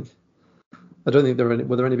things, I think. I don't think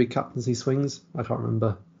were there any big captaincy swings? I can't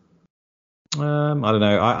remember. I don't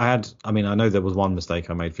know. I know there was one mistake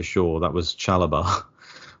I made for sure. That was Chalobah.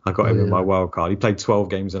 I got him in my wild card. He played 12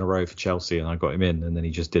 games in a row for Chelsea, and I got him in, and then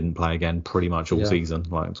he just didn't play again pretty much all season,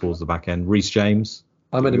 like towards the back end. Reece James.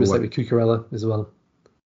 I made a mistake with Cucurella as well.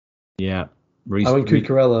 Yeah. I went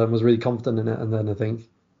Cucurella and was really confident in it, and then I think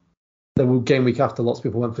the game week after, lots of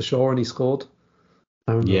people went for Shaw and he scored.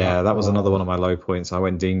 That was another one of my low points. I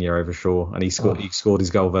went Digne over Shaw, and he scored his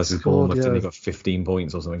goal versus Bournemouth, and he got 15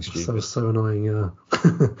 points or something stupid. So annoying, yeah.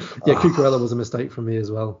 Cucurella was a mistake for me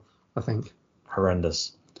as well, I think.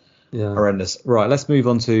 Horrendous. Yeah. Horrendous. Right, let's move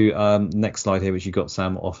on to next slide here, which you got,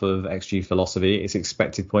 Sam, off of XG Philosophy. It's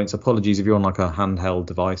expected points. Apologies if you're on like a handheld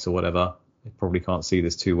device or whatever. You probably can't see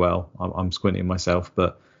this too well. I'm squinting myself,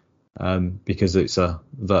 but because it's a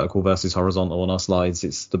vertical versus horizontal on our slides,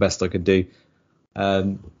 it's the best I could do.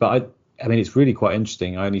 But I mean, it's really quite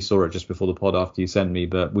interesting. I only saw it just before the pod after you sent me,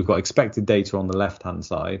 but we've got expected data on the left-hand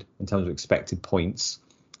side in terms of expected points,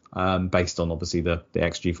 based on obviously the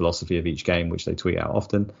XG Philosophy of each game, which they tweet out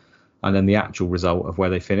often, and then the actual result of where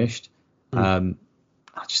they finished. I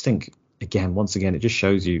just think, once again, it just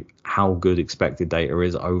shows you how good expected data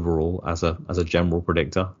is overall as a general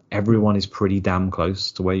predictor. Everyone is pretty damn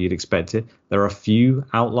close to where you'd expect it. There are a few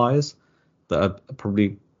outliers that are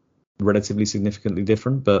probably relatively significantly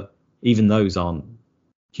different, but even those aren't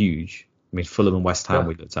huge. I mean, Fulham and West Ham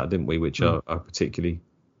we looked at, didn't we, which are particularly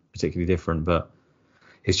different, but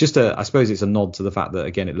it's just I suppose it's a nod to the fact that,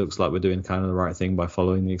 again, it looks like we're doing kind of the right thing by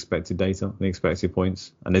following the expected data, the expected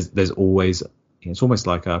points. And there's always, it's almost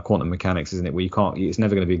like quantum mechanics, isn't it? Where it's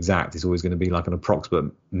never going to be exact. It's always going to be like an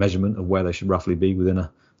approximate measurement of where they should roughly be within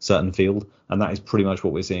a certain field. And that is pretty much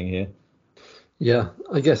what we're seeing here. Yeah,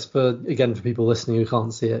 I guess for people listening who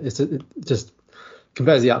can't see it, it just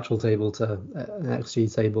compares the actual table to an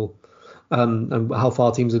XG table, and how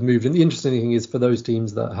far teams have moved. And the interesting thing is, for those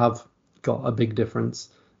teams that have got a big difference,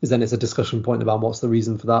 is then it's a discussion point about what's the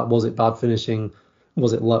reason for that. Was it bad finishing?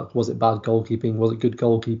 Was it luck? Was it bad goalkeeping? Was it good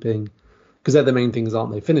goalkeeping? Because they're the main things,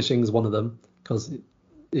 aren't they? Finishing is one of them, because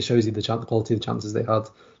it shows you the quality of the chances they had.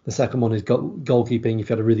 The second one is goalkeeping. If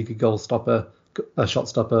you had a really good goal stopper, a shot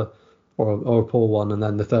stopper, or a poor one, and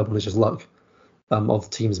then the third one is just luck of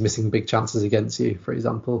teams missing big chances against you, for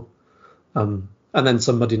example. And then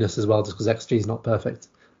some muddiness as well, just because XG is not perfect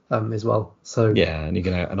as well. So yeah,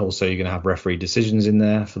 and also you're gonna have referee decisions in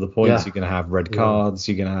there for the points. You're gonna have red cards.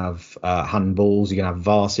 You're gonna have handballs. You're gonna have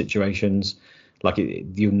VAR situations. Like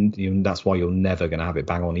that's why you're never gonna have it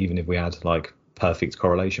bang on, even if we had like perfect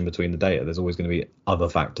correlation between the data. There's always going to be other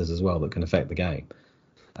factors as well that can affect the game.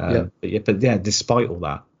 But despite all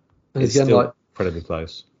that, and it's again, still incredibly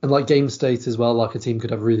close. And like game state as well, like a team could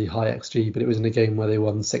have really high XG, but it was in a game where they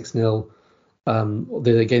won 6-0.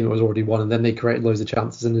 The game that was already won, and then they created loads of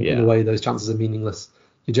chances, and in a way those chances are meaningless.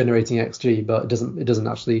 You're generating XG, but it doesn't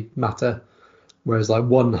actually matter. Whereas like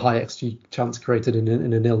one high XG chance created in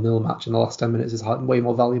a 0-0 match in the last 10 minutes is way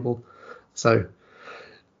more valuable. So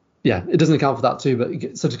yeah, it doesn't account for that too.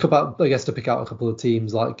 But so to pick out a couple of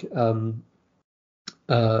teams like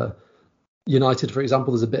United, for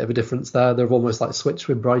example, there's a bit of a difference there. They've almost like switched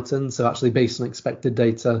with Brighton. So actually, based on expected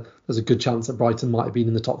data, there's a good chance that Brighton might have been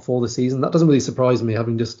in the top 4 this season. That doesn't really surprise me,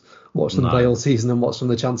 having just watched them play all season and watched some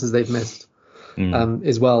of the chances they've missed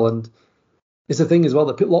as well. And it's a thing as well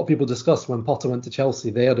that a lot of people discussed when Potter went to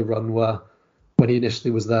Chelsea. They had a run where, when he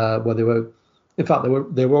initially was there, where they were, in fact,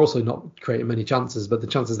 they were also not creating many chances, but the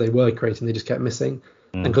chances they were creating, they just kept missing.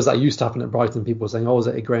 And because that used to happen at Brighton, people were saying, "Oh, is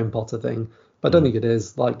it a Graham Potter thing?" But I don't think it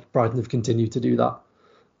is. Like, Brighton have continued to do that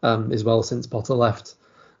as well since Potter left.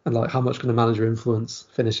 And like, how much can a manager influence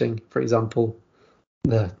finishing, for example?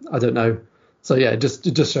 I don't know. So yeah, it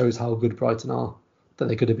just shows how good Brighton are, that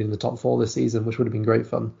they could have been in the top 4 this season, which would have been great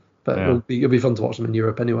fun. But it'll be fun to watch them in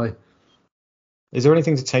Europe anyway. Is there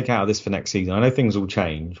anything to take out of this for next season? I know things will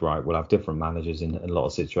change, right? We'll have different managers in a lot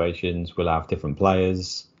of situations. We'll have different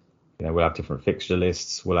players. We'll have different fixture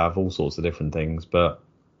lists. We'll have all sorts of different things. But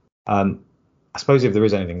I suppose if there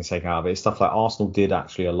is anything to take out of it, it's stuff like Arsenal did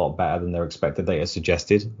actually a lot better than their expected data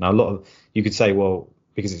suggested. Now, you could say, well,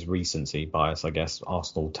 because it's recency bias, I guess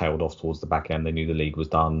Arsenal tailed off towards the back end. They knew the league was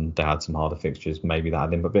done. They had some harder fixtures. Maybe that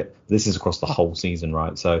had them a bit. This is across the whole season,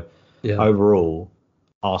 right? So overall,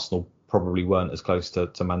 Arsenal probably weren't as close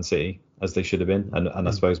to Man City as they should have been. And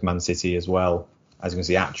I suppose Man City as well, as you can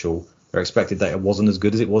see, their expected data wasn't as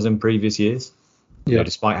good as it was in previous years.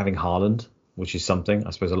 Despite having Haaland, which is something,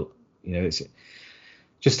 I suppose, it's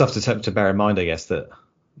just stuff to bear in mind, I guess, that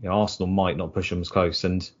Arsenal might not push them as close.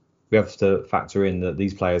 And we have to factor in that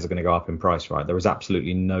these players are going to go up in price, right? There is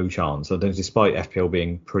absolutely no chance. So despite FPL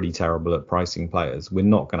being pretty terrible at pricing players, we're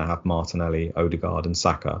not going to have Martinelli, Odegaard and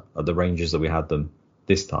Saka at the ranges that we had them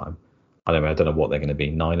this time. I don't know what they're going to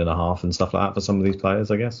be, 9.5 and stuff like that for some of these players,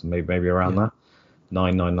 I guess. Maybe around that.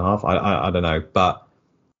 9.5. I don't know. But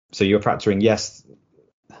so you're factoring, yes,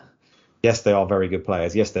 they are very good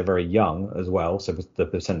players. Yes, they're very young as well. So the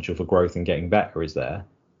potential for growth and getting better is there.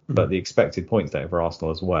 But the expected points data for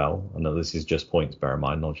Arsenal as well, I know this is just points, bear in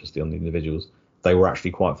mind, not just on the individuals, they were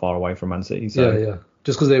actually quite far away from Man City. So. Yeah.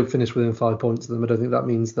 Just because they finished within 5 points of them, I don't think that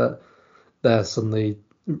means that they're suddenly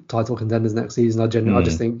title contenders next season. I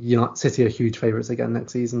just think City are huge favourites again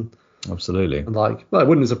next season. Absolutely. And it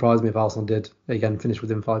wouldn't surprise me if Arsenal did again finish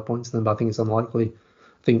within 5 points of them, but I think it's unlikely.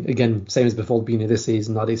 I think, again, same as before the beginning of this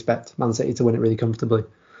season, I'd expect Man City to win it really comfortably.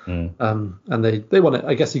 And they won it,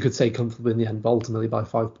 I guess you could say, comfortably in the end, but ultimately by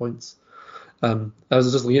 5 points. I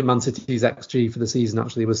was just looking at Man City's XG for the season.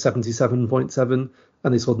 Actually, was 77.7,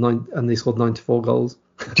 and they scored 94 goals.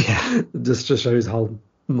 Yeah, just shows how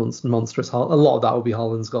monstrous. A lot of that will be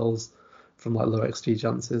Haaland's goals from low XG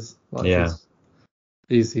chances.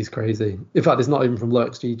 He's crazy. In fact, it's not even from low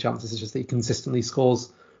XG chances. It's just that he consistently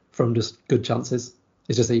scores from just good chances.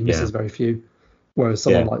 It's just that he misses very few. Whereas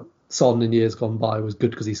someone like Son in years gone by was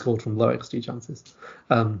good because he scored from low XG chances.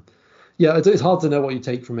 It's hard to know what you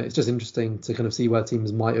take from it. It's just interesting to kind of see where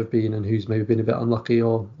teams might have been and who's maybe been a bit unlucky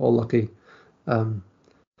or lucky. And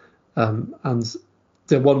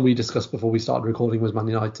the one we discussed before we started recording was Man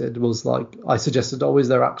United. Was I suggested, is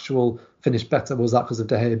their actual finish better? Was that because of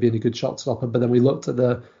De Gea being a good shot stopper? But then we looked at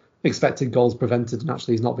the expected goals prevented, and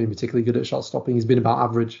actually he's not been particularly good at shot stopping. He's been about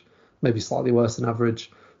average, maybe slightly worse than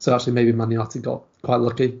average. So actually maybe Man United got quite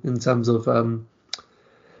lucky in terms of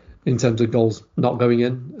goals not going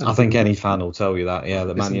in. I think any fan will tell you that,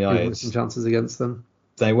 that Man United some chances against them.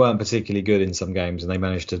 They weren't particularly good in some games, and they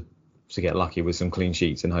managed to get lucky with some clean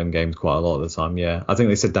sheets in home games quite a lot of the time. Yeah, I think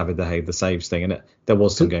they said David De Gea, the saves thing, and there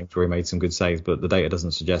was some games where he made some good saves, but the data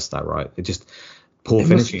doesn't suggest that, right? It just poor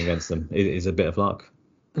finishing against them. It is a bit of luck.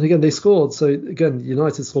 And again, they scored. So again,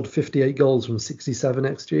 United scored 58 goals from 67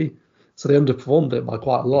 XG. So they underperformed it by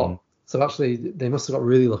quite a lot. So actually, they must have got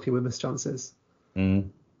really lucky with missed chances.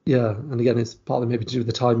 Yeah, and again, it's partly maybe to do with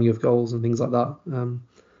the timing of goals and things like that.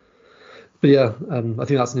 But yeah, I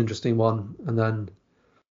think that's an interesting one. And then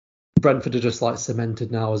Brentford are just like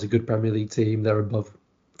cemented now as a good Premier League team. They're above,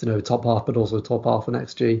 top half, but also top half on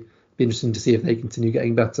XG. Be interesting to see if they continue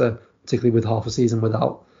getting better, particularly with half a season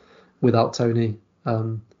without Tony.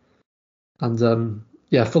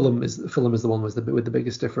 Yeah, Fulham is the one with the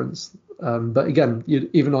biggest difference. But again,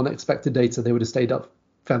 even on expected data, they would have stayed up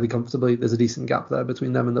fairly comfortably. There's a decent gap there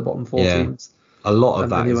between them and the bottom four teams. A lot of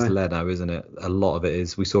that is Leno, isn't it? A lot of it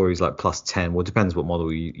is. We saw he was like plus 10. Well, it depends what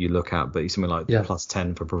model you look at, but he's something like plus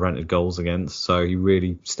 10 for prevented goals against. So he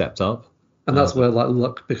really stepped up. And that's where like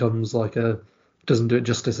luck becomes doesn't do it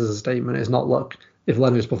justice as a statement. It's not luck. If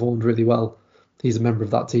Leno's performed really well, he's a member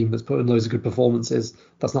of that team that's put in loads of good performances.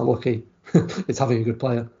 That's not lucky. It's having a good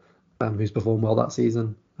player who's performed well that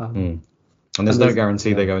season. And there's no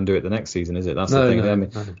guarantee they go and do it the next season, is it? That's the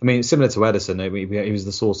thing. I mean, similar to Ederson, he was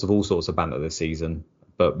the source of all sorts of banter this season,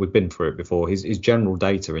 but we've been through it before. His general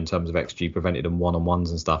data in terms of XG prevented and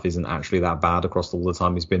one-on-ones and stuff isn't actually that bad across all the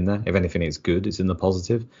time he's been there. If anything, it's good. It's in the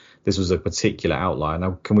positive. This was a particular outlier.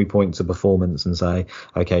 Now, can we point to performance and say,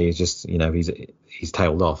 okay, he's just, he's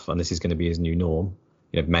tailed off and this is going to be his new norm?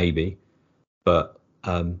 Maybe. But,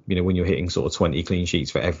 when you're hitting sort of 20 clean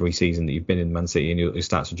sheets for every season that you've been in Man City and your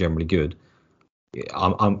stats are generally good,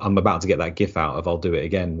 I'm about to get that gif out of I'll do it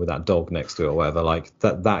again with that dog next to it or whatever. Like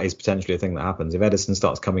that is potentially a thing that happens. If Ederson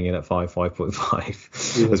starts coming in at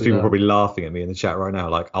 5.5, there's people probably laughing at me in the chat right now.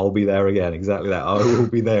 Like, I'll be there again. Exactly that. I will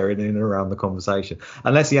be there in and around the conversation.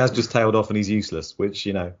 Unless he has just tailed off and he's useless, which,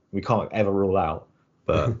 we can't ever rule out.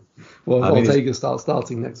 But Ortega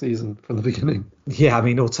starting next season from the beginning. Yeah, I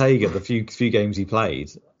mean, Ortega, the few games he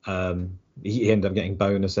played, he ended up getting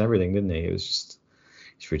bonus and everything, didn't he? It was just...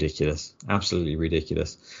 It's ridiculous. Absolutely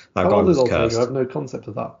ridiculous. That guy was cursed. I have no concept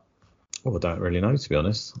of that. Well, I don't really know, to be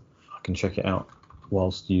honest. I can check it out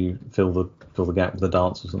whilst you fill the gap with the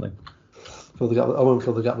dance or something. I won't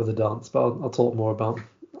fill the gap with the dance, but I'll talk more about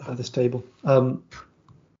this table. So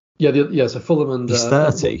Fulham and... He's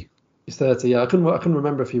 30. He's 30, yeah. I couldn't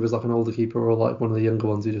remember if he was like an older keeper or like one of the younger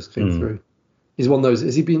ones who just came through. He's one of those...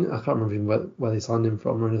 Has he been... I can't remember even where they signed him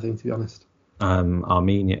from or anything, to be honest.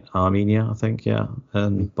 Armenia, I think, yeah.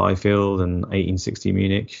 Byfield and 1860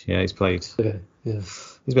 Munich. Yeah, he's played. Yeah.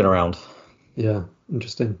 He's been around. Yeah,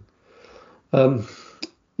 interesting. And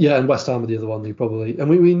West Ham are the other one who probably, and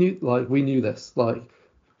we knew this, like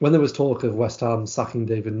when there was talk of West Ham sacking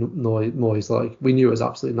David Moyes, like we knew it was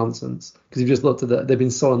absolute nonsense because you've just looked at they've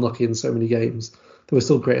been so unlucky in so many games. They were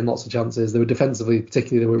still creating lots of chances. They were defensively,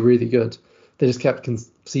 particularly, they were really good. They just kept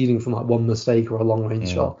conceding from like one mistake or a long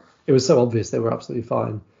range shot. It was so obvious they were absolutely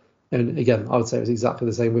fine. And again, I would say it was exactly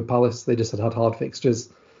the same with Palace. They just had hard fixtures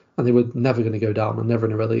and they were never going to go down and never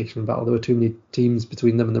in a relegation battle. There were too many teams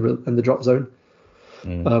between them and the drop zone.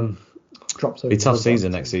 Drop zone. It'll be a tough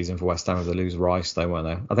season next season for West Ham if they lose Rice, though, won't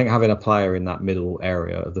they? I think having a player in that middle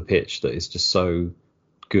area of the pitch that is just so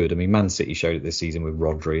good. I mean, Man City showed it this season with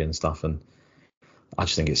Rodri and stuff, and I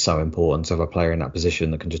just think it's so important to have a player in that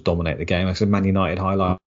position that can just dominate the game. Like I said, Man United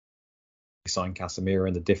highlight sign Casemiro,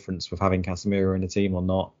 and the difference with having Casemiro in the team or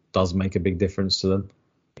not does make a big difference to them.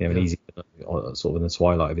 An easy sort of in the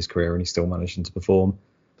twilight of his career, and he's still managing to perform.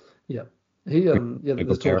 Yeah,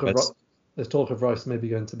 there's talk of Rice maybe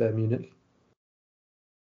going to Bayern Munich.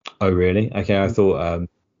 Oh really? Okay, I thought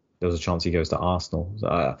there was a chance he goes to Arsenal.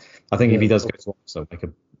 So, I think if he does go to Arsenal,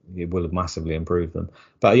 it will have massively improved them.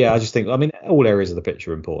 But yeah, I just think, I mean, all areas of the pitch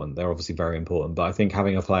are important. They're obviously very important, but I think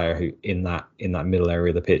having a player who in that middle area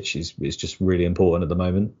of the pitch is just really important at the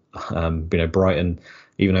moment. Brighton,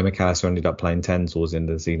 even though McAllister ended up playing 10 towards the end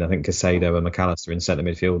of the season, I think Casado and McAllister in centre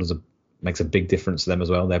midfield makes a big difference to them as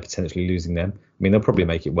well. They're potentially losing them. I mean, they'll probably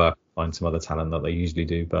make it work, find some other talent that they usually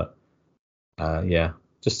do, but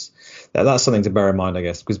just that's something to bear in mind, I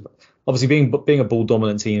guess, because obviously being a ball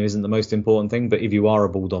dominant team isn't the most important thing, but if you are a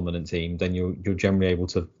ball dominant team, then you're generally able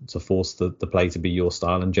to force the play to be your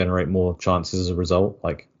style and generate more chances as a result.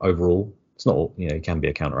 Like overall, it's not it can be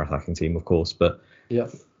a counter-attacking team, of course, but I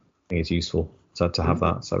think it's useful to have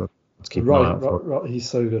that. So let's keep an eye out for it. He's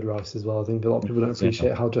so good, Rice, as well. I think a lot of people don't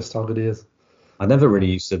appreciate how good he is. I never really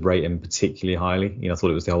used to rate him particularly highly. I thought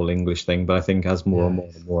it was the whole English thing, but I think as more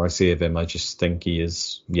and more I see of him, I just think he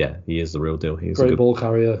is the real deal. He's great ball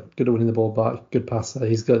carrier, good at winning the ball back, good passer.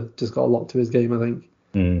 He's just got a lot to his game, I think.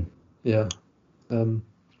 Yeah. And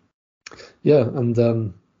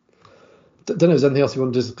don't know, is there anything else you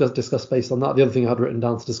want to discuss based on that? The other thing I had written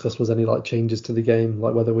down to discuss was any changes to the game,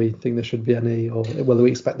 like whether we think there should be any or whether we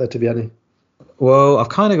expect there to be any. Well, I've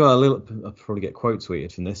kind of got a little. I'll probably get quote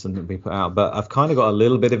tweeted from this and be put out, but I've kind of got a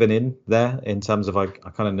little bit of an in there in terms of I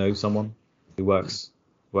kind of know someone who works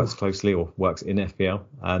closely or works in FPL,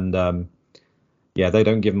 and yeah, they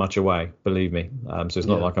don't give much away, believe me. So it's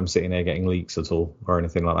not like I'm sitting there getting leaks at all or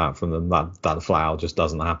anything like that from them. That flat out just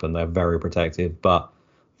doesn't happen. They're very protective, but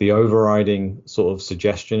the overriding sort of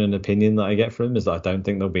suggestion and opinion that I get from them is that I don't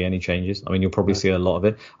think there'll be any changes. I mean, you'll probably see a lot of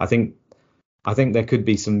it. I think there could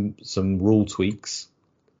be some rule tweaks.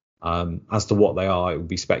 As to what they are, it would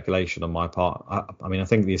be speculation on my part. I mean, I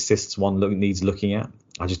think the assists one needs looking at.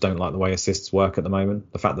 I just don't like the way assists work at the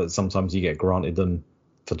moment. The fact that sometimes you get granted them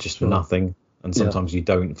for nothing, and sometimes you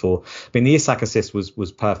don't for. I mean, the Isak assist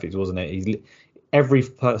was perfect, wasn't it? Every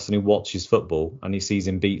person who watches football and he sees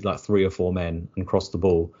him beat like 3 or 4 men and cross the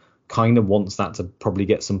ball kind of wants that to probably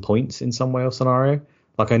get some points in some way or scenario.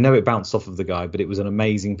 Like, I know it bounced off of the guy, but it was an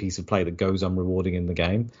amazing piece of play that goes unrewarding in the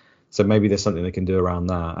game. So maybe there's something they can do around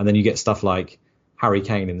that. And then you get stuff like Harry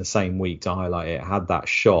Kane in the same week, to highlight it, had that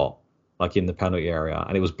shot like in the penalty area,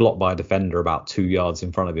 and it was blocked by a defender about 2 yards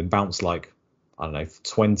in front of him, bounced like, I don't know,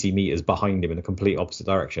 20 meters behind him in a complete opposite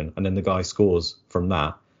direction. And then the guy scores from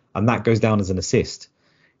that. And that goes down as an assist.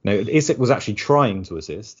 Now, Isak was actually trying to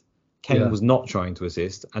assist. Kane was not trying to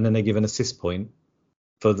assist. And then they give an assist point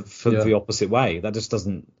for the opposite way. That just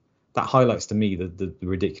doesn't. That highlights to me the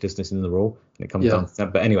ridiculousness in the rule, and it comes down to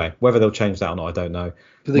that. But anyway, whether they'll change that or not, I don't know.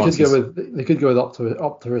 They could go with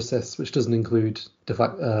Opta assists, which doesn't include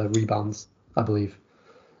rebounds, I believe.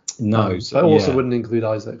 No, but it also wouldn't include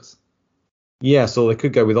Isaacs. Yeah, so they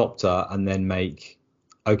could go with Opta and then make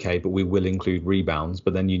but we will include rebounds.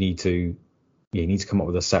 But then you need to come up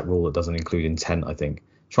with a set rule that doesn't include intent, I think.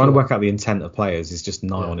 Trying to work out the intent of players is just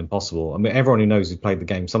nigh on impossible. I mean, everyone who knows who's played the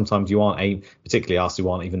game, sometimes you aren't particularly us who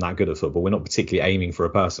aren't even that good at football. We're not particularly aiming for a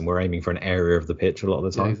person. We're aiming for an area of the pitch a lot of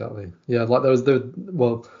the time. Yeah, exactly. Yeah, like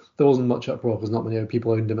there wasn't much uproar because not many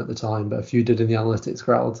people owned him at the time, but a few did in the analytics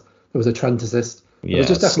crowd. There was a Trent assist. Yeah, it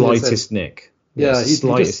was just slightest nick. Yeah,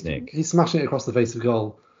 slightest nick. He's smashing it across the face of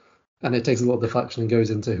goal, and it takes a little deflection and goes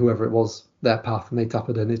into whoever it was, their path, and they tap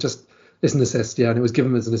it in. It's an assist, and it was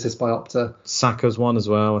given as an assist by Opta. Saka's one as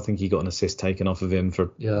well. I think he got an assist taken off of him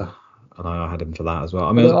for. Yeah. And I had him for that as well.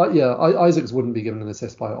 I mean, Isaacs wouldn't be given an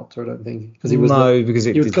assist by Opta, I don't think, because because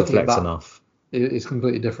it deflects enough. It's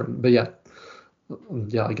completely different, but I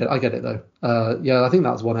get it though. I think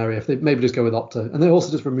that's one area. If they maybe just go with Opta, and it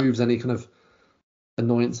also just removes any kind of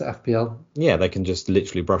annoyance at FPL. Yeah, they can just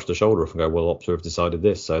literally brush the shoulder off and go, well, Opta have decided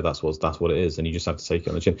this, so that's what it is, and you just have to take it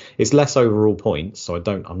on the chin. It's less overall points, so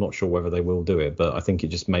I'm not sure whether they will do it, but I think it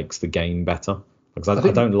just makes the game better, because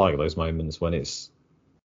I don't like those moments when it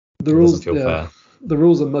doesn't feel fair. The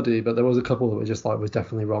rules are muddy, but there was a couple that were just was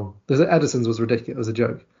definitely wrong. Edison's was ridiculous. It was a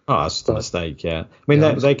joke. Oh, it's just a mistake, yeah. I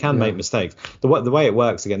mean, they can make mistakes. The way it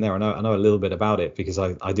works again there, I know a little bit about it because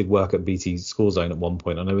I did work at BT Score Zone at one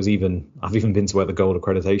point, and I've even been to where the gold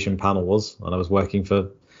accreditation panel was, and I was working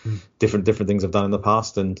for different things I've done in the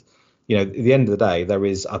past, and at the end of the day, there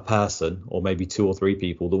is a person or maybe 2 or 3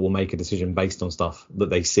 people that will make a decision based on stuff that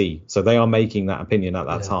they see. So they are making that opinion at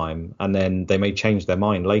that time, and then they may change their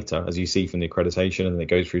mind later, as you see from the accreditation, and it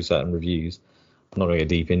goes through certain reviews. I'm not going to get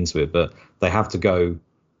deep into it, but they have to go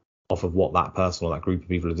off of what that person or that group of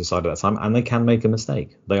people have decided at that time, and they can make a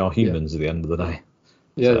mistake. They are humans at the end of the day.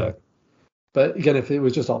 Yeah. But again, if it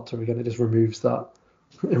was just Opta, again, it just removes that.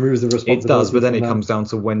 It removes the responsibility. It does, but then it comes down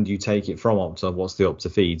to when do you take it from Opta? What's the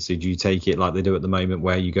Opta feed? So do you take it like they do at the moment,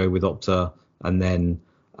 where you go with Opta and then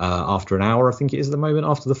after an hour, I think it is at the moment,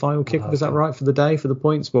 after the final kick, is that right, for the day, for the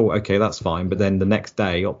points? Well, okay, that's fine. But then the next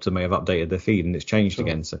day, Opta may have updated their feed and it's changed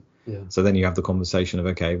again. So then you have the conversation of,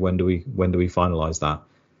 okay, when do we finalise that?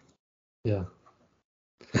 Yeah.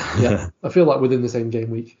 Yeah. I feel like within the same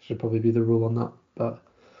game week should probably be the rule on that. But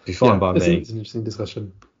be fine by me. It's an interesting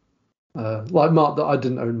discussion. Like Mark, that I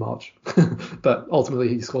didn't own March, but ultimately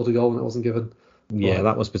he scored a goal and it wasn't given. Yeah,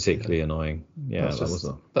 that was particularly annoying. Yeah, that was.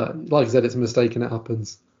 But like I said, it's a mistake and it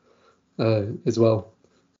happens as well.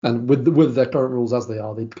 And with their current rules as they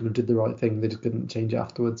are, they kind of did the right thing. They just couldn't change it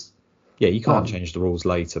afterwards. Yeah, you can't change the rules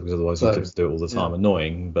later because otherwise you have to do it all the time.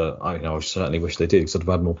 Annoying, but I certainly wish they did because I'd have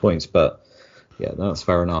had more points. But yeah, that's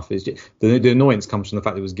fair enough. It's just, the annoyance comes from the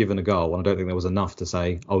fact it was given a goal, and I don't think there was enough to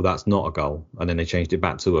say, oh, that's not a goal, and then they changed it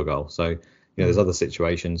back to a goal. So there's other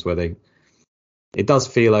situations where it does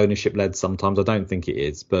feel ownership led sometimes. I don't think it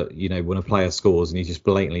is, but when a player scores and you just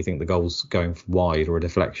blatantly think the goal's going wide or a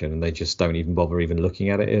deflection, and they just don't even bother even looking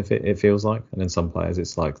at it, if it feels like. And then some players,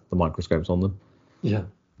 it's like the microscope's on them. Yeah,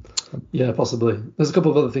 possibly. There's a couple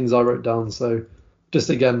of other things I wrote down. So just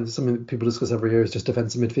again, something that people discuss every year is just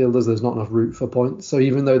defensive midfielders. There's not enough route for points. So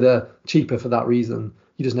even though they're cheaper for that reason,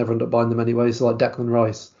 you just never end up buying them anyway. So like Declan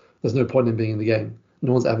Rice, there's no point in being in the game.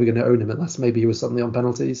 No one's ever going to own him unless maybe he was suddenly on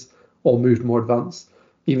penalties or moved more advanced.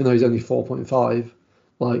 Even though he's only 4.5,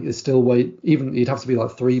 like it's still even you'd have to be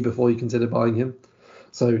like 3 before you consider buying him.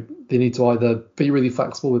 So they need to either be really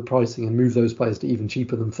flexible with pricing and move those players to even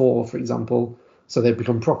cheaper than 4, for example, so they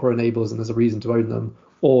become proper enablers and there's a reason to own them,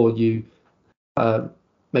 or you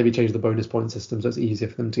maybe change the bonus point system so it's easier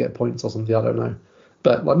for them to get points or something. I don't know,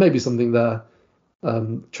 but like maybe something there.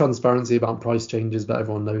 Transparency about price changes, but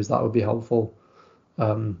everyone knows that would be helpful.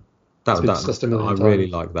 I really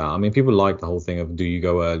like that. I mean, people like the whole thing of do you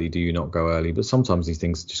go early, do you not go early, but sometimes these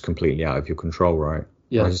things are just completely out of your control, right?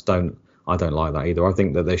 Yeah. I don't like that either. I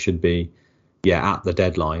think that there should be, at the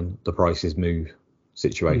deadline, the prices move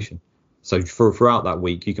situation. So throughout that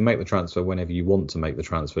week, you can make the transfer whenever you want to make the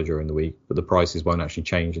transfer during the week, but the prices won't actually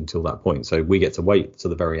change until that point. So we get to wait to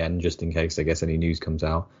the very end just in case, I guess, any news comes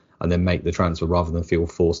out, and then make the transfer rather than feel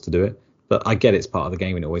forced to do it. But I get it's part of the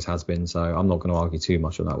game and it always has been, so I'm not going to argue too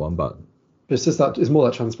much on that one. But it's just it's more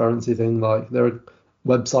that transparency thing. Like there are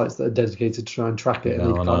websites that are dedicated to try and track it, and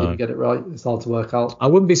you can't even get it right. It's hard to work out. I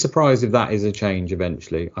wouldn't be surprised if that is a change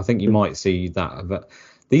eventually. I think you might see that. But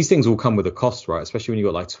these things all come with a cost, right? Especially when you've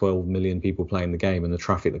got like 12 million people playing the game and the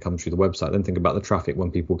traffic that comes through the website. Then think about the traffic when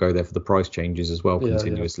people go there for the price changes as well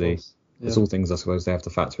continuously. It's all things I suppose they have to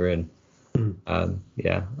factor in.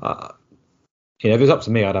 If it's up to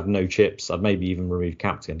me, I'd have no chips. I'd maybe even remove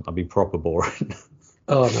captain. I'd be proper boring.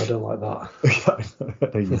 Oh, no, I don't like that. I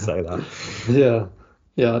know you say that.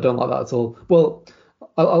 Yeah, I don't like that at all. Well,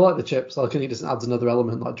 I like the chips. I think it just adds another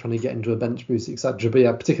element, like trying to get into a bench boost, etc. But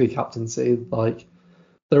yeah, particularly captaincy. Like,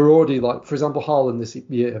 they're already, like, for example, Haaland this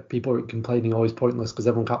year, people are complaining always pointless because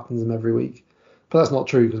everyone captains him every week. But that's not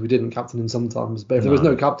true because we didn't captain him sometimes. But if there was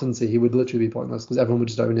no captaincy, he would literally be pointless because everyone would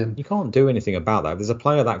just own him. You can't do anything about that. If there's a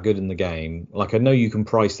player that good in the game, like I know you can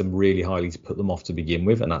price them really highly to put them off to begin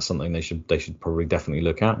with, and that's something they should probably definitely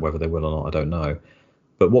look at. Whether they will or not, I don't know.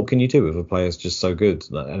 But what can you do if a player's just so good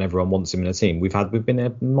and everyone wants him in a team? We've been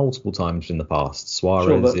there multiple times in the past.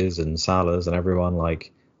 Suarez's and Salah's and everyone.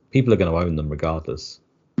 Like people are going to own them regardless.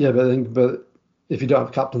 Yeah, but if you don't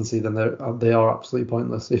have captaincy, then they are absolutely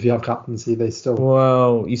pointless. If you have captaincy, they still...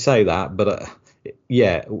 Well, you say that, but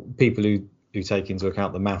people who take into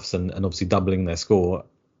account the maths and obviously doubling their score,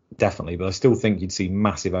 definitely. But I still think you'd see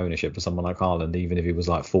massive ownership for someone like Haaland, even if he was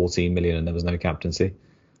like 14 million and there was no captaincy.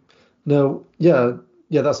 No,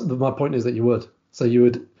 that's my point is that you would. So you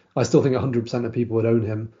would... I still think 100% of people would own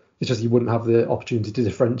him. It's just you wouldn't have the opportunity to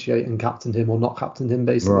differentiate and captain him or not captain him,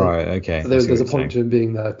 basically. Right, okay. So there's a point to him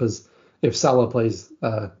being there because... If Salah plays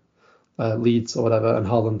Leeds or whatever and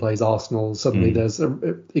Haaland plays Arsenal, suddenly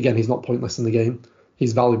again, he's not pointless in the game.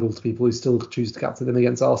 He's valuable to people who still choose to captain him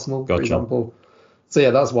against Arsenal, for example. So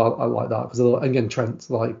yeah, that's why I like that. Because again,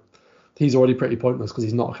 Trent, like he's already pretty pointless because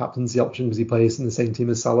he's not a captaincy option because he plays in the same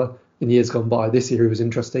team as Salah in years gone by. This year he was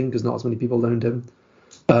interesting because not as many people owned him.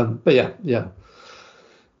 But yeah.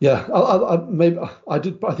 I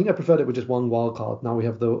think I preferred it with just one wild card. Now we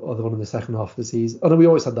have the other one in the second half of the season. Oh no, we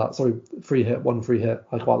always had that. Sorry, one free hit.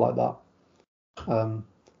 I quite like that. I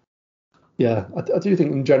do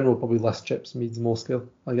think in general probably less chips means more skill.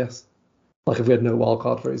 I guess. Like if we had no wild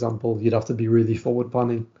card, for example, you'd have to be really forward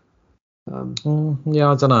planning. I don't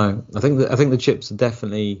know. I think the chips are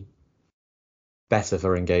definitely better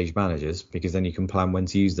for engaged managers because then you can plan when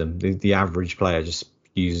to use them. The average player just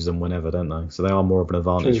uses them whenever, don't they? So they are more of an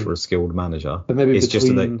advantage for a skilled manager. But maybe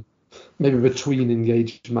between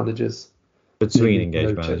engaged managers. No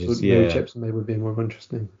chips maybe would be more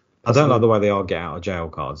interesting. I don't like the way they are get out of jail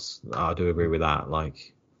cards. I do agree with that.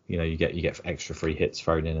 Like, you get extra free hits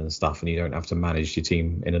thrown in and stuff, and you don't have to manage your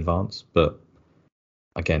team in advance. But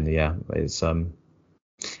again, it's I don't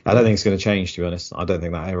think it's going to change, to be honest. I don't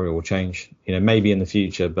think that area will change. Maybe in the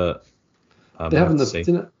future, but they haven't.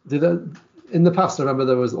 In the past, I remember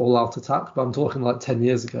there was all-out attack, but I'm talking like 10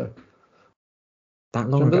 years ago. That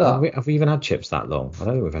long ago? Have we even had chips that long? I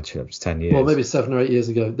don't think we've had chips 10 years. Well, maybe 7 or 8 years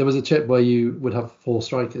ago. There was a chip where you would have 4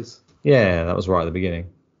 strikers. Yeah, that was right at the begining.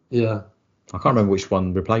 Yeah. I can't remember which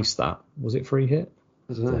one replaced that. Was it free hit?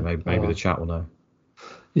 I don't know. Maybe the chat will know.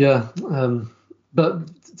 Yeah, but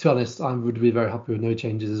to be honest, I would be very happy with no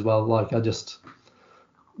changes as well. Like,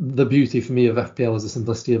 the beauty for me of FPL is the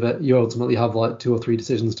simplicity of it. You ultimately have like 2 or 3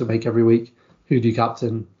 decisions to make every week. Who do you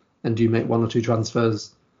captain? And do you make 1 or 2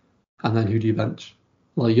 transfers? And then who do you bench?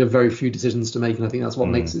 Like, you have very few decisions to make, and I think that's what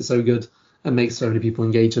makes it so good and makes so many people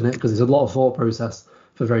engage in it, because there's a lot of thought process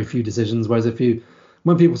for very few decisions. Whereas if you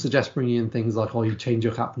when people suggest bringing in things like, oh, you change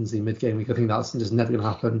your captaincy mid-game week, I think that's just never going to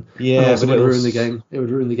happen. Yeah, and also but would ruin the game. It would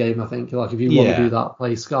ruin the game, I think. Like, if you want to do that,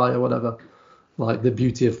 play Sky or whatever. Like, the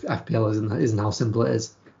beauty of FPL isn't how simple it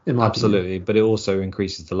is, in my absolutely. But it also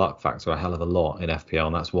increases the luck factor a hell of a lot in FPL,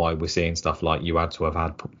 and that's why we're seeing stuff like you had to have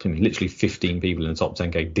had literally 15 people in the top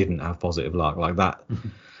 10k didn't have positive luck like that.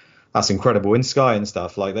 That's incredible. In Sky and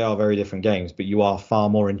stuff, like, they are very different games, but you are far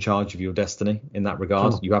more in charge of your destiny in that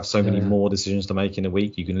regard. You have so many more decisions to make in a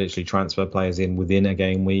week. You can literally transfer players in within a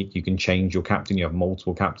game week. You can change your captain. You have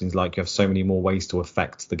multiple captains. Like, you have so many more ways to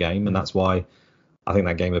affect the game, and that's why I think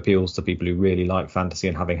that game appeals to people who really like fantasy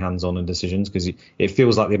and having hands-on and decisions, because it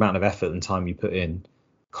feels like the amount of effort and time you put in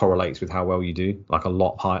correlates with how well you do, like a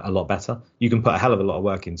lot better. You can put a hell of a lot of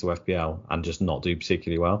work into FPL and just not do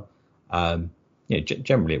particularly well.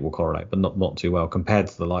 Generally it will correlate, but not too well compared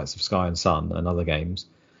to the likes of Sky and Sun and other games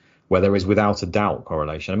where there is without a doubt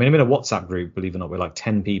correlation. I mean, I'm in a WhatsApp group, believe it or not, with like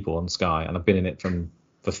 10 people on Sky, and I've been in it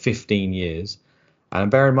for 15 years.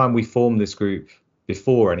 And bear in mind, we formed this group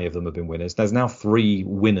before any of them have been winners. There's now 3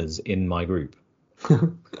 winners in my group.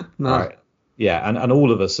 No. Right. Yeah, and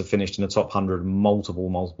all of us have finished in the top 100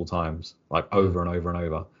 multiple times, like over and over and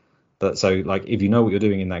over. But so, like, if you know what you're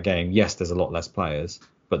doing in that game, yes, there's a lot less players,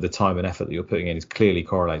 but the time and effort that you're putting in is clearly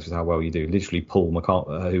correlates with how well you do. Literally, Paul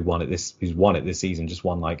McCart, who's won it this season, just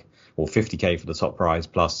won 50k for the top prize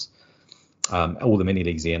plus all the mini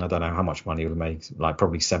leagues in. I don't know how much money he would have made, like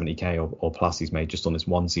probably 70k or plus he's made just on this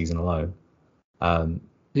one season alone.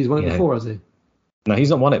 He's won it before, has he? No, he's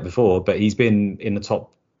not won it before, but he's been in the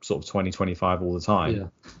top sort of 20, 25 all the time. Yeah.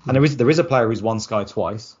 And there is a player who's won Sky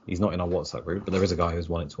twice. He's not in our WhatsApp group, but there is a guy who's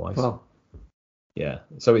won it twice. Wow. Yeah.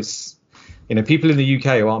 So it's, people in the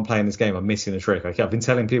UK who aren't playing this game are missing the trick. I've been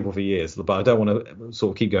telling people for years, but I don't want to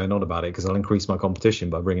sort of keep going on about it because I'll increase my competition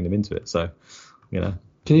by bringing them into it. So, Can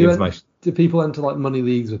you do people enter like money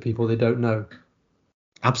leagues with people they don't know?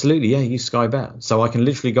 Absolutely, yeah. Use Sky Bet. So I can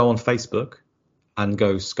literally go on Facebook and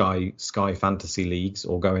go Sky Fantasy Leagues,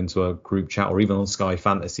 or go into a group chat, or even on Sky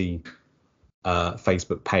Fantasy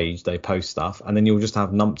Facebook page, they post stuff, and then you'll just have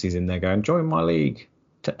numpties in there going, join my league.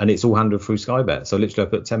 And it's all handled through Sky Bet. So literally I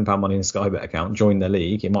put £10 money in a Sky Bet account, join their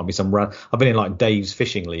league. It might be I've been in like Dave's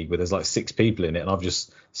fishing league where there's like 6 people in it, and I've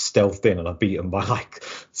just stealthed in and I've beat them by like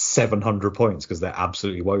 700 points because they're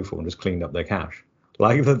absolutely woeful and just cleaned up their cash.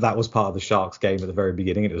 Like that was part of the Sharks game at the very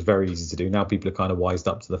beginning, and it was very easy to do. Now people are kind of wised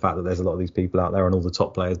up to the fact that there's a lot of these people out there and all the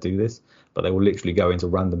top players do this, but they will literally go into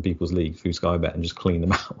random people's league through Sky Bet and just clean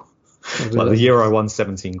them out. Like the year I won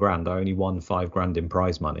 17 grand, I only won 5 grand in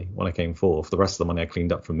prize money when I came fourth. The rest of the money I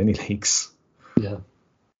cleaned up from mini leagues. Yeah.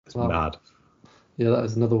 It's mad. Yeah, that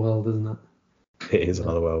is another world, isn't it? It is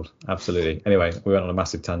another world. Absolutely. Anyway, we went on a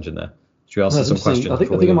massive tangent there. Should we answer some questions? I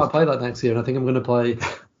think I might play that next year, and I think I'm going to play.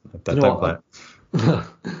 Don't play it.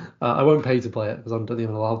 I won't pay to play it because I'm not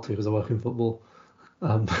even allowed to because I work in football.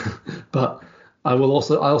 But I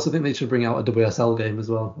also think they should bring out a WSL game as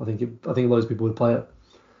well. I think loads of people would play it.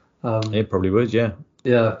 It probably would, yeah.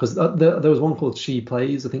 Yeah, because there was one called She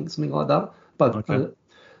Plays, I think, something like that. But okay.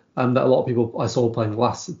 And that a lot of people I saw played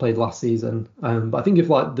last season. But I think if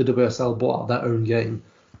like the WSL bought out their own game,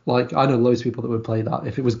 like I know loads of people that would play that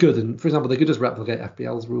if it was good. And for example, they could just replicate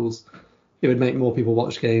FPL's rules. It would make more people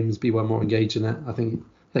watch games, be more engaged in it. I think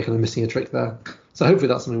they're kind of missing a trick there. So hopefully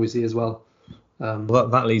that's something we see as well. Well,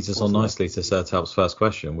 that leads us on nicely to Sir Talp's first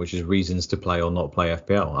question, which is reasons to play or not play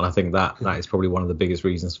FPL. And I think that is probably one of the biggest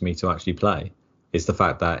reasons for me to actually play, is the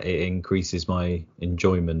fact that it increases my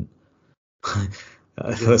enjoyment.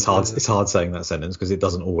 It's hard saying that sentence because it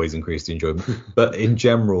doesn't always increase the enjoyment. But in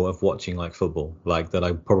general of watching like football, like that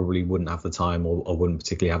I probably wouldn't have the time or wouldn't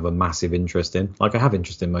particularly have a massive interest in. Like I have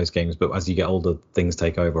interest in most games, but as you get older, things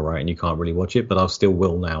take over, right? And you can't really watch it. But I still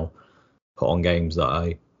will now put on games that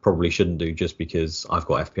I probably shouldn't do just because I've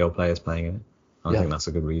got FPL players playing in it. I think that's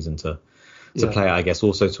a good reason to play it, I guess.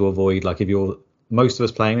 Also to avoid, like, if you're, most of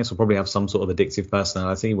us playing this will probably have some sort of addictive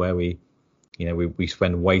personality where we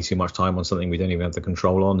spend way too much time on something we don't even have the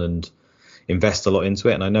control on and invest a lot into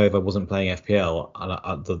it. And I know if I wasn't playing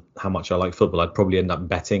FPL, how much I like football, I'd probably end up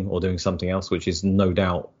betting or doing something else, which is no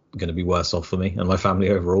doubt going to be worse off for me and my family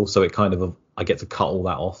overall. So it kind of, I get to cut all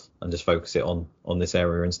that off and just focus it on this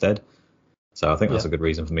area instead. So I think that's a good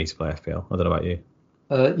reason for me to play FPL. I don't know about you.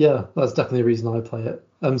 Yeah, that's definitely a reason I play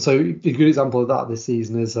it. So a good example of that this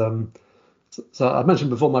season is, so I mentioned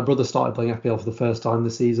before, my brother started playing FPL for the first time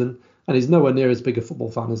this season, and he's nowhere near as big a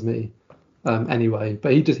football fan as me. Anyway,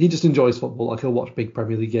 but he just enjoys football. Like, he'll watch big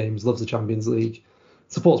Premier League games, loves the Champions League,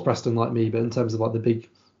 supports Preston like me, but in terms of like the big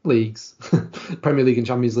leagues, Premier League and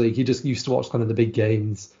Champions League, he just used to watch kind of the big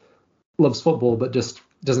games. Loves football, but just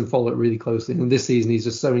doesn't follow it really closely. And this season he's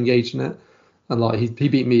just so engaged in it, and like he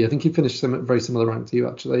beat me. I think he finished very similar rank to you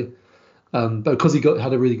actually. But because he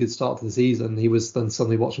had a really good start to the season, he was then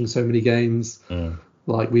suddenly watching so many games.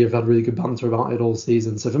 Like we have had really good banter about it all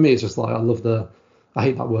season. So for me, it's just like I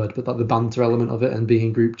hate that word, but like the banter element of it and being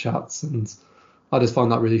in group chats, and I just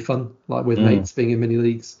find that really fun. Like with mates being in mini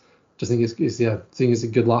leagues, just think it's a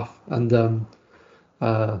good laugh. And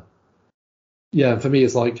yeah, for me,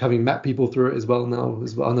 it's like having met people through it as well now.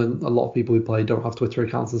 I know a lot of people who play don't have Twitter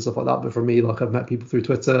accounts and stuff like that, but for me, like I've met people through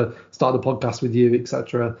Twitter, started a podcast with you,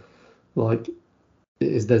 etc. Like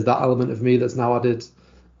there's that element of me that's now added.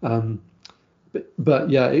 But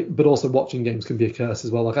yeah, but also watching games can be a curse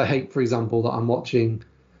as well. Like I hate, for example, that I'm watching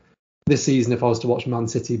this season. If I was to watch Man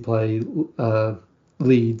City play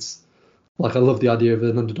Leeds, like I love the idea of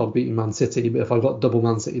an underdog beating Man City, but if I've got double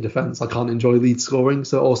Man City defense, I can't enjoy Leeds scoring.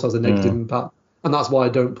 So it also has a negative impact, and that's why I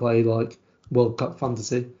don't play like World Cup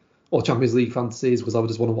fantasy or Champions League fantasies, because I would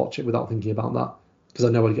just want to watch it without thinking about that, because I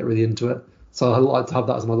know I'd get really into it. So I like to have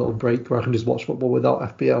that as my little break where I can just watch football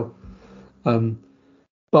without FPL.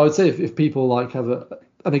 But I would say if people like and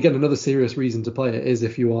again, another serious reason to play it is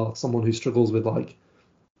if you are someone who struggles with like,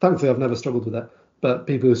 thankfully I've never struggled with it, but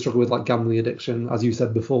people who struggle with like gambling addiction, as you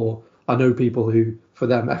said before, I know people who, for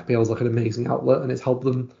them, FPL is like an amazing outlet and it's helped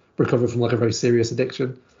them recover from like a very serious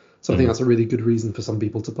addiction. So I think that's a really good reason for some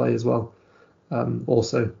people to play as well.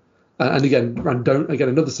 Also, and again,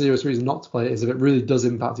 another serious reason not to play it is if it really does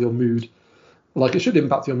impact your mood. Like it should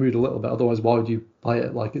impact your mood a little bit, otherwise why would you play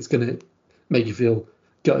it? Like it's going to make you feel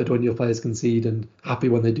gutted when your players concede and happy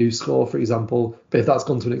when they do score, for example. But if that's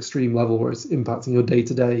gone to an extreme level where it's impacting your day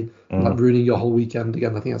to day, like ruining your whole weekend,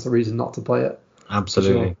 again, I think that's a reason not to play it.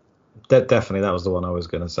 Absolutely. Definitely, that was the one I was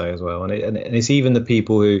going to say as well. And it's even the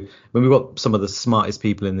people who, when we've got some of the smartest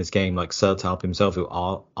people in this game, like Sertalp himself, who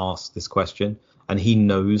asked this question, and he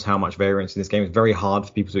knows how much variance in this game. It's very hard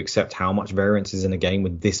for people to accept how much variance is in a game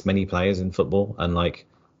with this many players in football. And like,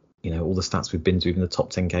 you know, all the stats we've been to, even the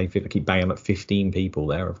top 10k, if I keep banging up 15 people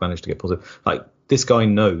there have managed to get positive. Like this guy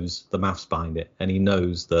knows the maths behind it, and he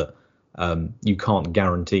knows that you can't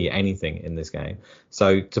guarantee anything in this game.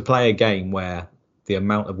 So to play a game where the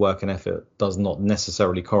amount of work and effort does not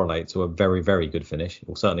necessarily correlate to a very, very good finish, it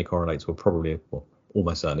will certainly correlate to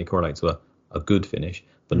almost certainly correlate to a good finish,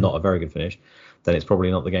 but not a very good finish, then it's probably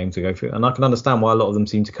not the game to go through. And I can understand why a lot of them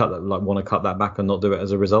seem to want to cut that back and not do it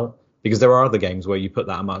as a result. Because there are other games where you put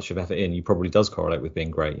that much of effort in, you probably does correlate with being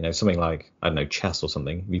great. You know, something like, I don't know, chess or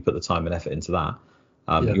something. If you put the time and effort into that,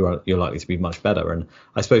 you're likely to be much better. And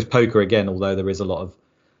I suppose poker, again, although there is a lot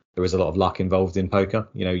of luck involved in poker,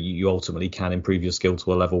 you know, you ultimately can improve your skill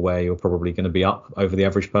to a level where you're probably going to be up over the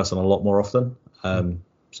average person a lot more often.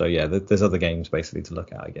 So yeah, there's other games basically to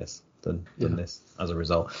look at, I guess, than this as a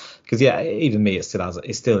result. Because even me, it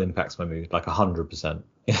still impacts my mood like 100%.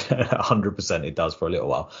 100% it does for a little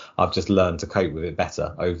while. I've just learned to cope with it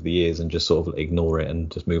better over the years and just sort of ignore it and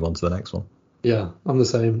just move on to the next one. Yeah, I'm the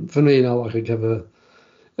same. For me now, like I give the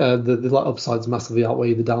like upsides massively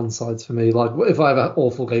outweigh the downsides for me. Like if I have an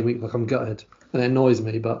awful game week, like I'm gutted and it annoys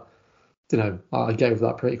me, but you know I get over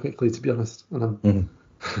that pretty quickly, to be honest. And I'm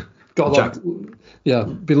got a lot.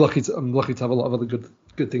 I'm lucky to have a lot of other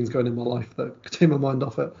good things going in my life that take my mind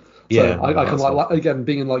off it. So yeah, I can like again,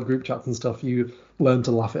 being in like group chats and stuff, you learn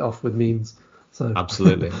to laugh it off with memes. So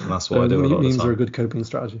absolutely, and that's what I do. Memes are a good coping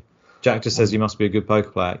strategy. Jack just says you must be a good poker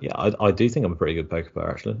player. Yeah, I do think I'm a pretty good poker player,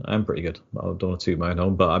 actually. I am pretty good. I don't want to toot my own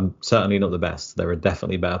horn, but I'm certainly not the best. There are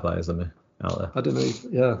definitely better players than me out there. I don't know.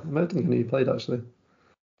 I didn't know you played, actually.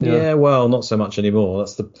 Yeah, well, not so much anymore.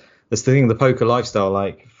 That's the thing, the poker lifestyle,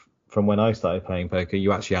 like from when I started playing poker,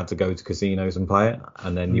 you actually had to go to casinos and play it,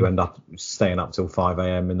 and then you end up staying up till 5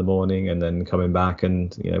 a.m. in the morning and then coming back,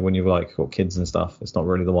 and you know, when you've like got kids and stuff, it's not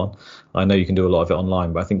really the one. I know you can do a lot of it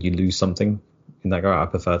online, but I think you lose something in that go. I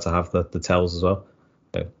prefer to have the tells as well.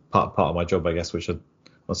 You know, part of my job, I guess, which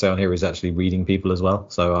I'll say on here, is actually reading people as well.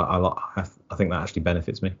 So I think that actually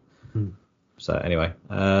benefits me. So anyway,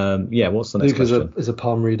 what's the next question? Luke is a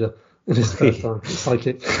palm reader in his first time.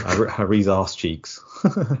 Psychic. I read arse cheeks.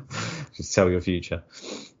 Just tell your future.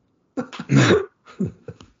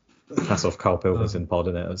 Pass off Carl Pilkington pod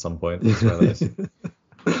in it at some point. Yeah,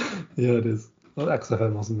 it is. Well,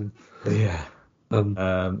 XFM or something. Yeah.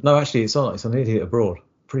 No, actually, it's on Idiot Abroad.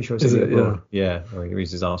 Pretty sure it's Idiot Abroad. Yeah, where he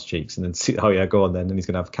reads his arse cheeks and then go on then, and he's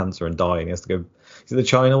going to have cancer and die, and he has to go. Is it the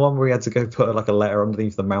China one where he had to go put like a letter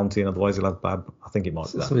underneath the mountain, otherwise he'll have bad? I think it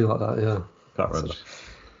might be that. Something like that, yeah. Can't remember.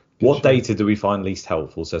 What data do we find least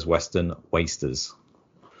helpful, says Western Wasters?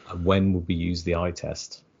 And when would we use the eye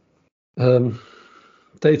test?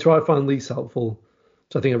 Data I find least helpful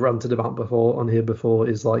which I think I've ranted about before on here before,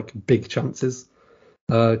 is like big chances.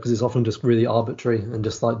 Because it's often just really arbitrary and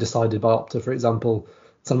just like decided by Opta, for example.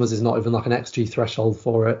 Sometimes there's not even like an XG threshold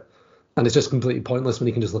for it, and it's just completely pointless when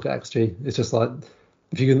you can just look at XG. It's just like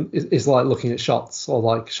if you can, it's like looking at shots or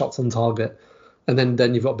like shots on target, and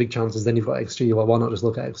then you've got big chances, then you've got XG. Well, why not just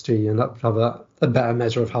look at XG and have a better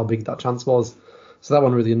measure of how big that chance was? So that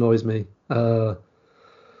one really annoys me. What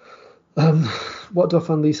do I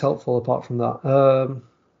find least helpful apart from that?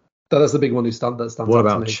 That's the big one that stands out to me. What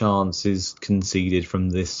about chances conceded from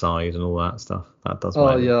this side and all that stuff? That does.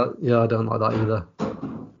 Oh yeah, I don't like that either.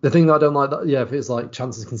 The thing that I don't like that, if it's like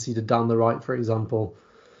chances conceded down the right, for example,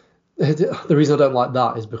 the reason I don't like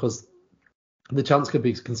that is because the chance could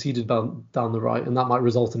be conceded down the right, and that might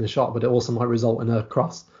result in a shot, but it also might result in a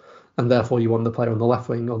cross, and therefore you want the player on the left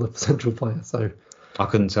wing or the central player. So I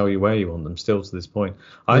couldn't tell you where you want them still to this point.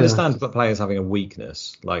 I understand that players having a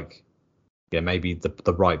weakness, like. Yeah, maybe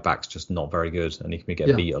the right back's just not very good and he can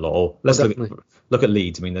get beat a lot. Or let's look at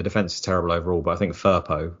Leeds. I mean, their defence is terrible overall, but I think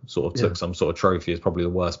Firpo sort of took some sort of trophy as probably the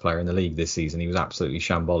worst player in the league this season. He was absolutely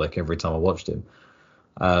shambolic every time I watched him.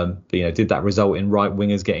 But, did that result in right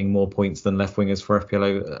wingers getting more points than left wingers for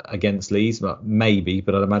FPL against Leeds? But maybe,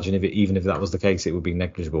 but I'd imagine even if that was the case, it would be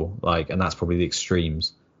negligible. And that's probably the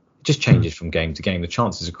extremes. It just changes from game to game. The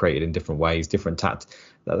chances are created in different ways, different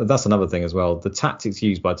That's another thing as well. The tactics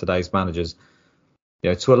used by today's managers,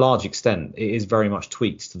 to a large extent, it is very much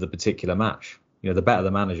tweaked to the particular match. The better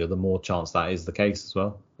the manager, the more chance that is the case as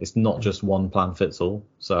well. It's not just one plan fits all.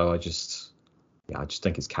 So I just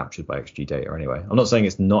think it's captured by XG data anyway. I'm not saying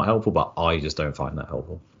it's not helpful, but I just don't find that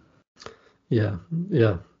helpful. Yeah,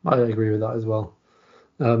 I agree with that as well.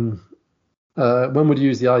 When would you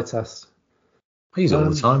use the eye test? I use it all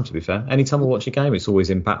the time, to be fair. Anytime I watch a game, it's always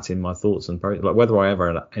impacting my thoughts and whether I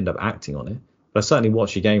ever end up acting on it. But I certainly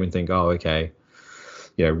watch a game and think, oh, okay,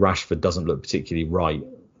 Rashford doesn't look particularly right.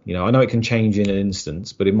 I know it can change in an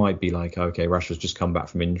instance, but it might be like, okay, Rashford's just come back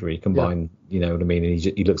from injury, combined, you know what I mean? And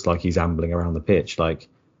he looks like he's ambling around the pitch. Like,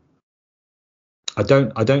 I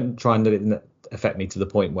don't try and let it affect me to the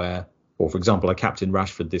point where, or for example, I captained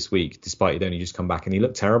Rashford this week, despite he'd only just come back and he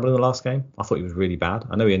looked terrible in the last game. I thought he was really bad.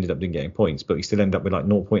 I know he ended up didn't getting points, but he still ended up with like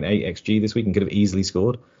 0.8 XG this week and could have easily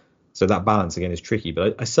scored. So that balance again is tricky,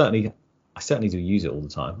 but I certainly do use it all the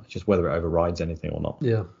time. It's just whether it overrides anything or not.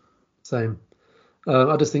 Yeah, same.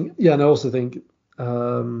 I just think, and I also think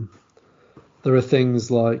there are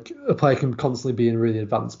things like a player can constantly be in really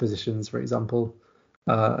advanced positions, for example,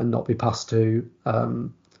 and not be passed to,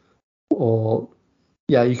 or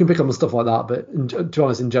you can pick up on stuff like that. But to be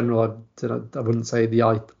honest, in general, I wouldn't say the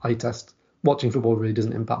eye test. Watching football really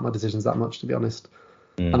doesn't impact my decisions that much, to be honest.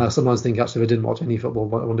 And I sometimes think actually if I didn't watch any football,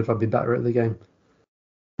 I wonder if I'd be better at the game.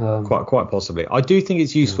 Quite possibly. I do think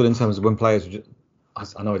it's useful in terms of when players,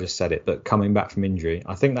 I know I just said it, but coming back from injury,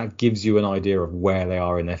 I think that gives you an idea of where they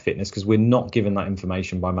are in their fitness, because we're not given that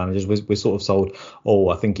information by managers. We're sort of sold,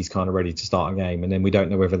 I think he's kind of ready to start a game, and then we don't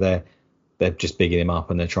know whether they're just bigging him up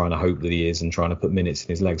and they're trying to hope that he is and trying to put minutes in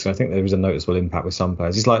his legs. So I think there is a noticeable impact with some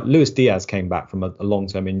players. It's like Luis Diaz came back from a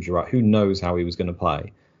long-term injury, right? Who knows how he was going to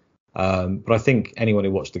play? But I think anyone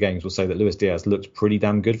who watched the games will say that Luis Diaz looked pretty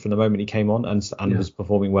damn good from the moment he came on and was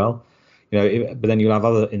performing well. But then you'll have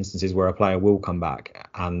other instances where a player will come back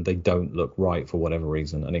and they don't look right for whatever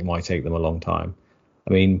reason, and it might take them a long time.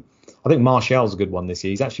 I mean, I think Martial's a good one this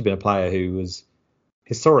year. He's actually been a player who was,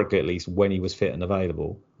 historically at least, when he was fit and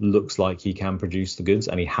available, looks like he can produce the goods,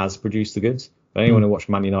 and he has produced the goods. But anyone who watched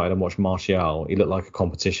Man United and watched Martial, he looked like a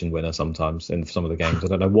competition winner sometimes in some of the games. I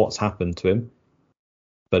don't know what's happened to him,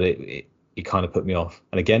 but it kind of put me off.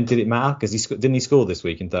 And again, did it matter? Because didn't he score this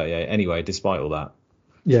week in 38 anyway, despite all that?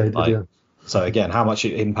 Yeah, he did, So again, how much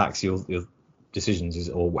it impacts your decisions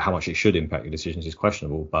or how much it should impact your decisions is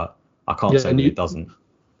questionable, but I can't say that it doesn't.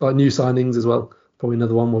 Like new signings as well, probably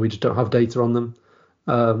another one where we just don't have data on them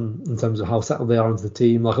in terms of how settled they are into the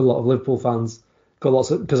team. Like a lot of Liverpool fans got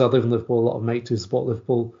because I live in Liverpool, a lot of mates who support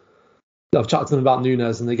Liverpool. I've chatted to them about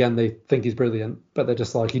Nunes, and again, they think he's brilliant, but they're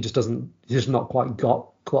just like, he's just not quite got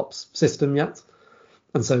Klopp's system yet.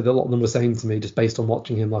 And so a lot of them were saying to me, just based on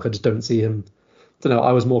watching him, like I just don't see him.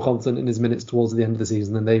 I was more confident in his minutes towards the end of the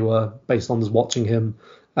season than they were, based on just watching him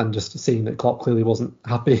and just seeing that Klopp clearly wasn't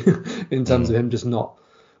happy in terms of him just not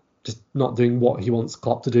doing what he wants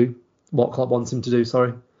Klopp to do, what Klopp wants him to do.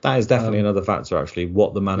 Sorry. That is definitely another factor, actually,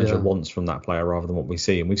 what the manager wants from that player rather than what we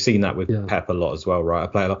see. And we've seen that with Pep a lot as well, right? A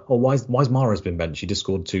player like, why's Mahrez been benched? He just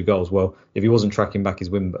scored 2 goals. Well, if he wasn't tracking back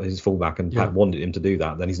his fullback and Pep wanted him to do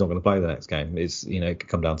that, then he's not going to play the next game. It's, it could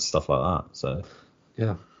come down to stuff like that. So,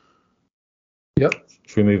 yeah. Yep.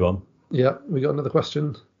 Should we move on? Yeah, we got another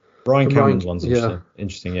question. Brian From Cameron's Ryan, one's yeah.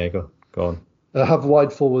 interesting. Yeah, go on. Have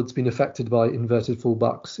wide forwards been affected by inverted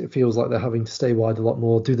fullbacks? It feels like they're having to stay wide a lot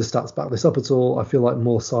more. Do the stats back this up at all? I feel like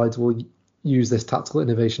more sides will use this tactical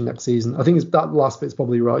innovation next season. I think that last bit's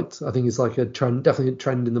probably right. I think it's like a trend, definitely a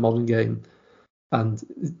trend in the modern game, and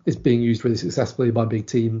it's being used really successfully by big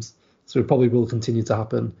teams. So it probably will continue to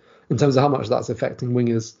happen. In terms of how much that's affecting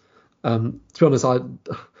wingers, to be honest, I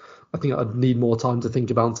think I'd need more time to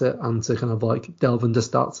think about it and to kind of like delve into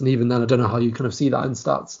stats. And even then, I don't know how you kind of see that in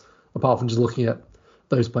stats, apart from just looking at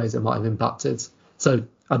those players that might have impacted. So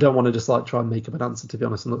I don't want to just like try and make up an answer, to be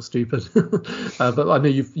honest, and look stupid. But I know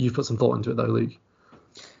you've put some thought into it though, Luke.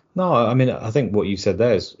 No, I mean, I think what you said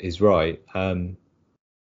there is right.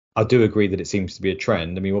 I do agree that it seems to be a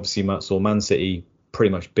trend. I mean, obviously, saw Man City pretty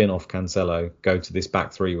much bin off Cancelo, go to this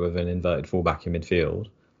back three with an inverted fullback in midfield.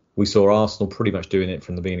 We saw Arsenal pretty much doing it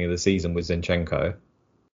from the beginning of the season with Zinchenko.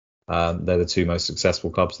 They're the two most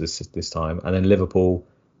successful clubs this time. And then Liverpool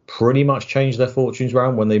pretty much changed their fortunes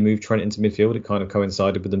around when they moved Trent into midfield. It kind of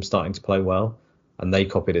coincided with them starting to play well, and they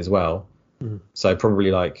copied as well. So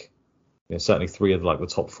probably certainly three of the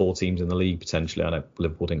top four teams in the league potentially. I know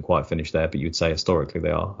Liverpool didn't quite finish there, but you'd say historically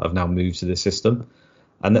have now moved to this system.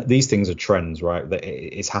 And these things are trends, right?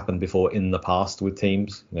 It's happened before in the past with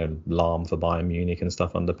teams, Lahm for Bayern Munich and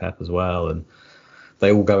stuff under Pep as well. And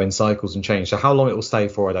they all go in cycles and change. So how long it will stay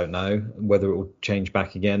for, I don't know. Whether it will change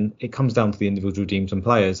back again, it comes down to the individual teams and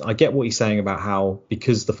players. I get what he's saying about how,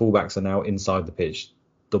 because the fullbacks are now inside the pitch,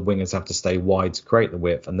 the wingers have to stay wide to create the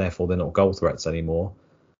width, and therefore they're not goal threats anymore.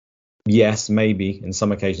 Yes, maybe in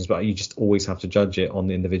some occasions, but you just always have to judge it on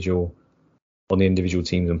the individual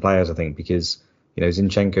teams and players, I think, because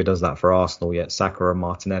Zinchenko does that for Arsenal, yet Saka and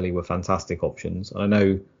Martinelli were fantastic options. I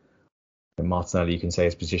know Martinelli, you can say,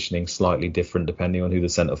 his positioning slightly different depending on who the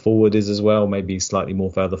centre forward is as well, maybe slightly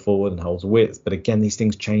more further forward and holds width. But again, these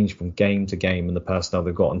things change from game to game and the personnel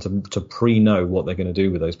they've got, and to pre-know what they're going to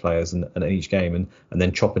do with those players and each game and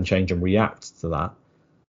then chop and change and react to that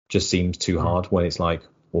just seems too hard when it's like,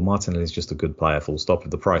 well, Martinelli is just a good player, full stop. If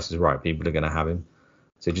the price is right, people are going to have him.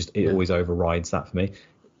 So it always overrides that for me.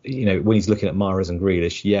 When he's looking at Mahrez and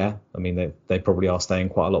Grealish, yeah, I mean, they probably are staying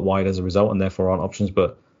quite a lot wide as a result and therefore aren't options.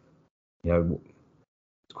 But,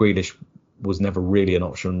 Grealish was never really an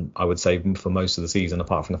option, I would say, for most of the season,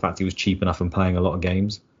 apart from the fact he was cheap enough and playing a lot of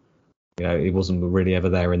games. He wasn't really ever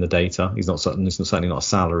there in the data. He's certainly not a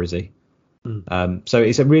Salah, is he? So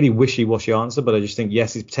it's a really wishy-washy answer, but I just think,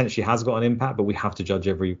 yes, it potentially has got an impact, but we have to judge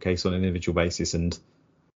every case on an individual basis. And,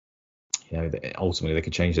 ultimately they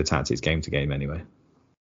could change their tactics game to game anyway.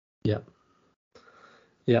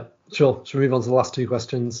 Yeah, sure. Should we move on to the last two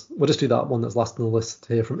questions? We'll just do that one that's last on the list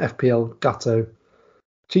here from FPL Gatto.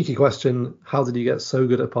 Cheeky question: how did you get so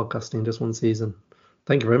good at podcasting in just one season?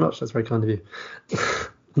 Thank you very much. That's very kind of you.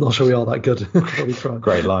 I'm not sure we are that good, but we tried.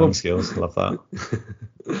 Great lying skills. Love that.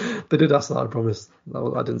 They did ask that, I promise.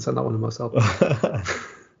 I didn't send that one to myself.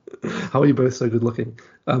 How are you both so good looking?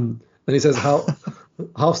 And he says,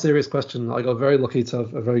 how serious question. I got very lucky to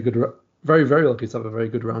have a very good, very, very lucky to have a very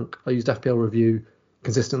good rank. I used FPL Review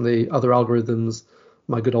consistently, other algorithms,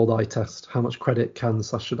 my good old eye test. How much credit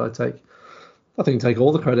should I take? I think take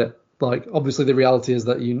all the credit. Obviously the reality is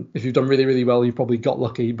that if you've done really, really well, you've probably got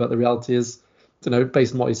lucky. But the reality is,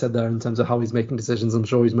 based on what he said there in terms of how he's making decisions, I'm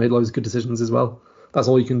sure he's made loads of good decisions as well. That's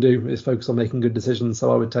all you can do is focus on making good decisions.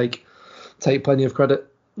 So I would take plenty of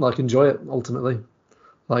credit, enjoy it ultimately.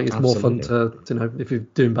 It's Absolutely. More fun to if you're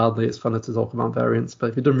doing badly, it's funner to talk about variance.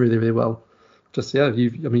 But if you've done really, really well,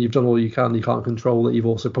 you've done all you can. You can't control it. You've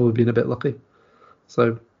also probably been a bit lucky.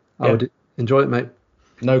 So I would enjoy it, mate.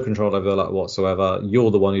 No control over that whatsoever.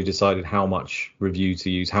 You're the one who decided how much review to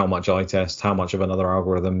use, how much eye test, how much of another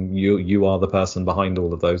algorithm. You are the person behind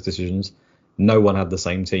all of those decisions. No one had the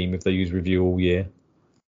same team if they use review all year.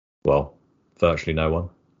 Well, virtually no one.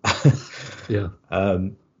 Yeah.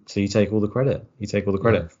 So you take all the credit.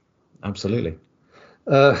 Yeah. Absolutely.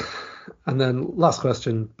 And then last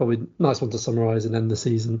question, probably nice one to summarise and end the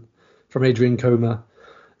season, from Adrian Coma.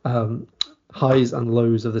 Highs and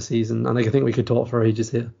lows of the season, and I think we could talk for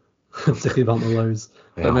ages here, particularly about the lows.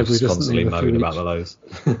 Yeah, I'm just constantly moaning about the lows.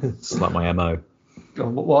 It's like my MO.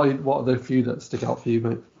 What are the few that stick out for you,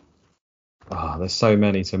 mate? There's so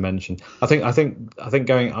many to mention. I think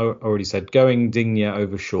I already said going Digne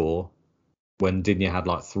over Shaw, when Digne had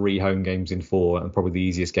 3 home games in 4 and probably the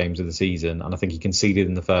easiest games of the season, and I think he conceded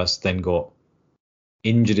in the first, then got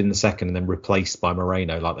injured in the second, and then replaced by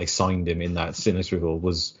Moreno. They signed him in that sinister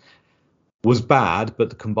was was bad, but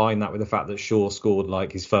to combine that with the fact that Shaw scored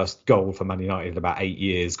like his first goal for Man United in about 8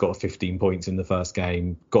 years, got 15 points in the first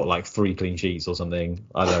game, got like 3 clean sheets or something.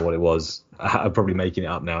 I don't know what it was. I'm probably making it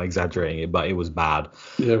up now, exaggerating it, but it was bad.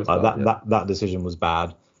 Yeah, it was bad, that decision was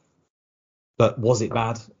bad. But was it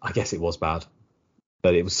bad? I guess it was bad,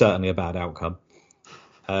 but it was certainly a bad outcome.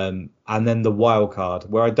 And then the wild card,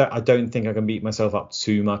 where I don't think I can beat myself up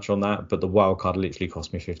too much on that, but the wild card literally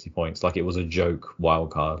cost me 50 points. Like, it was a joke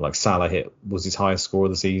wild card. Like, Salah was his highest score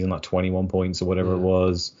of the season, like 21 points or whatever it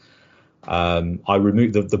was. I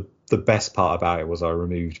removed the best part about it was I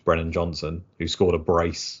removed Brennan Johnson, who scored a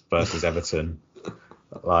brace versus Everton.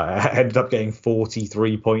 Like, I ended up getting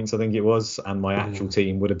 43 points, I think it was, and my actual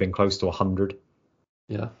team would have been close to 100.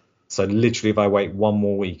 Yeah. So literally, if I wait one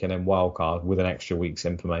more week and then wildcard with an extra week's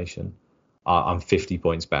information, I'm 50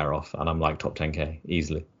 points better off, and I'm like top 10k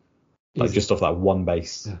easily. Like, just off that one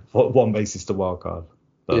base, one basis to wildcard.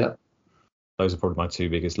 But those are probably my 2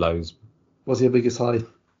 biggest lows. What's your biggest high?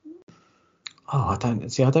 Oh, I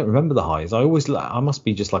don't remember the highs. I must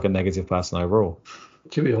be just like a negative person overall.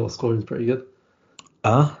 Kiwior scoring is pretty good.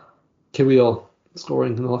 Kiwior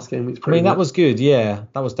scoring in the last game week's pretty good. That was good, yeah.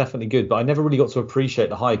 That was definitely good. But I never really got to appreciate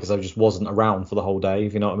the high because I just wasn't around for the whole day,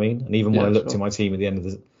 if you know what I mean. And even when I looked at my team at the end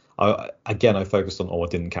of I focused on, I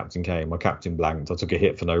didn't captain Kane. My captain blanked. I took a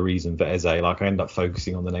hit for no reason for Eze. Like, I ended up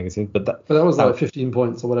focusing on the negative. But that was like 15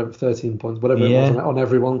 points or whatever, 13 points, whatever it was on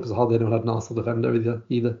everyone, because hardly anyone had an Arsenal defender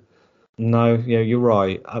either. No, you're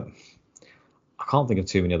right. I can't think of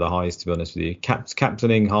too many other highs, to be honest with you.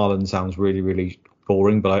 Captaining Haaland sounds really, really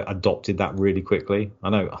boring, but I adopted that really quickly.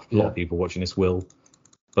 I know a lot of people watching this will,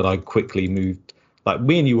 but I quickly moved. Like,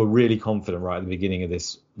 me and you were really confident right at the beginning of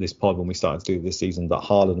this pod when we started to do this season that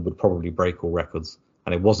Haaland would probably break all records,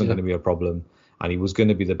 and it wasn't going to be a problem, and he was going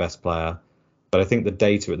to be the best player. But I think the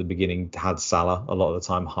data at the beginning had Salah a lot of the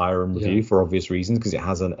time higher in review for obvious reasons, because it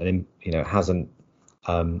has a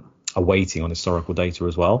weighting on historical data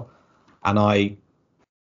as well. And I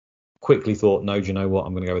quickly thought, no, do you know what?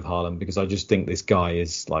 I'm going to go with Haaland, because I just think this guy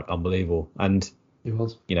is like unbelievable. And he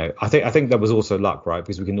was. I think there was also luck, right?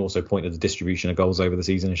 Because we can also point at the distribution of goals over the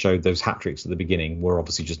season and showed those hat tricks at the beginning were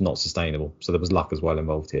obviously just not sustainable. So there was luck as well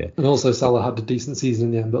involved here. And also Salah had a decent season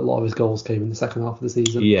in the end, but a lot of his goals came in the second half of the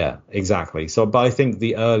season. Yeah, exactly. So, but I think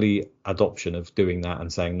the early adoption of doing that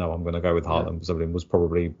and saying, no, I'm going to go with Haaland was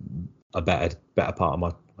probably a better part of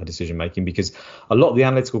my decision making, because a lot of the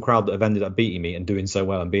analytical crowd that have ended up beating me and doing so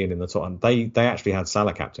well and being in the top, they actually had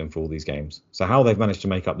Salah captain for all these games. So how they've managed to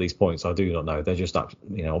make up these points, I do not know. They're just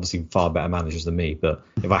obviously far better managers than me. But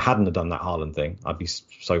if I hadn't have done that Haaland thing, I'd be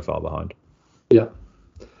so far behind. Yeah.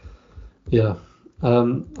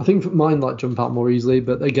 I think mine jump out more easily,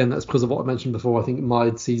 but again, that's because of what I mentioned before. I think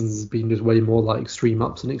my seasons has been just way more like extreme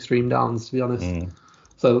ups and extreme downs, to be honest.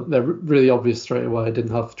 So they're really obvious straight away. I didn't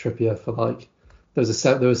have Trippier for there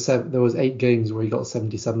was 8 games where he got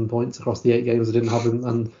 77 points across the 8 games. I didn't have him,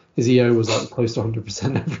 and his EO was like close to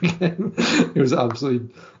 100% every game. It was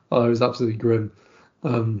absolutely grim.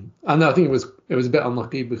 And I think it was a bit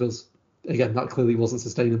unlucky because, again, that clearly wasn't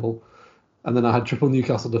sustainable. And then I had triple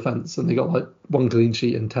Newcastle defence, and they got like 1 clean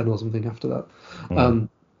sheet and 10 or something after that.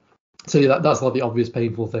 So yeah, that's like the obvious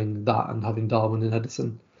painful thing, that and having Darwin and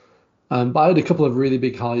Edison. But I had a couple of really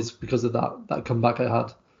big highs because of that comeback I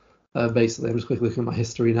had. Basically, I'm just quickly looking at my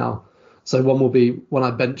history now. So one will be when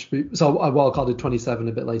I so I wildcarded 27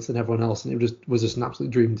 a bit later than everyone else, and it was just an absolute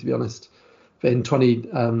dream, to be honest. But in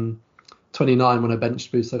 29, when I bench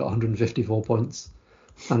boost, I got 154 points,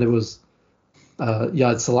 and it was I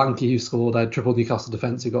had Solanke who scored, I had triple Newcastle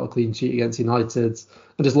defence who got a clean sheet against United,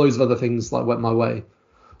 and just loads of other things went my way.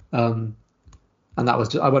 And that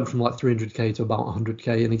was I went from like 300k to about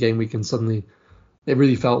 100k in a game week, and suddenly it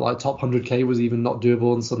really felt like top 100k was even not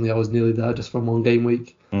doable, and suddenly I was nearly there just from one game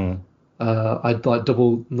week. I'd like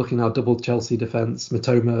double Chelsea defence,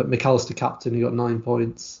 McAllister captain, who got 9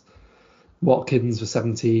 points, Watkins for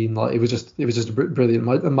 17. Like, it was just brilliant.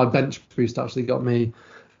 My bench boost actually got me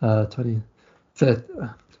 20,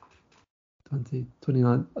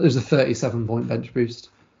 29. It was a 37 point bench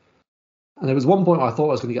boost. And there was one point where I thought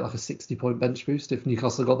I was going to get like a 60 point bench boost if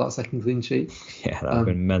Newcastle got that second clean sheet. Yeah, that would have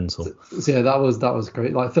been mental. So yeah, that was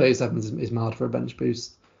great. Like 37 is mad for a bench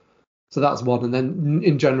boost. So that's one. And then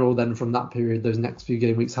in general, then from that period, those next few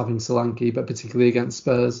game weeks, having Solanke, but particularly against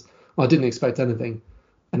Spurs, I didn't expect anything.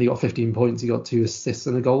 And he got 15 points. He got 2 assists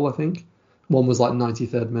and a goal, I think. One was like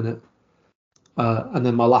 93rd minute. And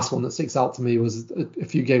then my last one that sticks out to me was a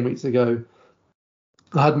few game weeks ago.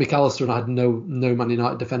 I had McAllister and I had no Man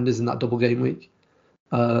United defenders in that double game week.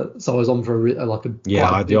 So I was on for like a Yeah, quite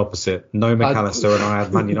I a had the big, opposite. No I had, McAllister, and I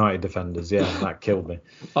had Man United defenders. Yeah, that killed me.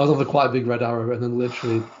 I was on for quite a big red arrow, and then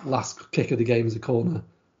literally last kick of the game is a corner,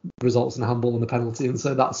 results in a handball and a penalty, and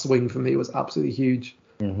so that swing for me was absolutely huge.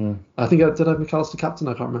 Hmm. I think did I have McAllister captain?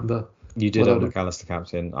 I can't remember. You did What I have would have, McAllister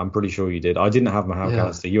captain. I'm pretty sure you did. I didn't have yeah,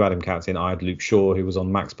 McAllister. You had him captain. I had Luke Shaw, who was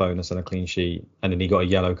on max bonus and a clean sheet, and then he got a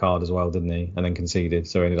yellow card as well, didn't he? And then conceded,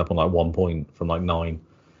 so he ended up on like 1 point from like 9.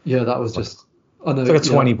 yeah, that was just. I know, It's like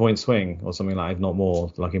a yeah, 20-point swing or something like, if not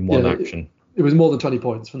more, like in one yeah. action. It was more than 20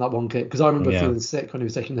 points from that one kick because I remember Yeah. feeling sick when he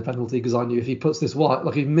was taking the penalty because I knew if he puts this wide,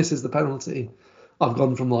 like if he misses the penalty, I've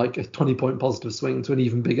gone from like a 20-point positive swing to an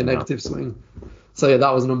even bigger Yeah. negative swing. So yeah,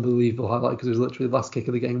 that was an unbelievable highlight because it was literally the last kick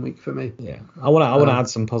of the game week for me. Yeah, I want to add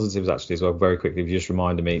some positives actually as well, very quickly. If you just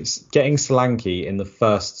reminded me, getting Solanke in the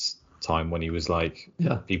first time when he was like,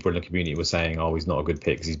 Yeah, people in the community were saying, oh, he's not a good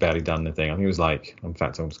pick because he's barely done anything. I think it was like, in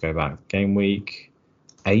fact, I'll just go back, game week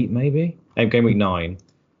 8 maybe, game week 9.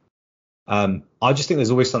 I just think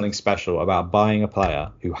there's always something special about buying a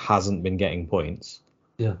player who hasn't been getting points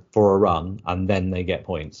yeah, for a run and then they get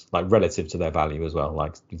points, like relative to their value as well.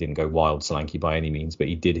 Like he didn't go wild Solanke by any means, but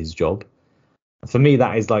he did his job. For me,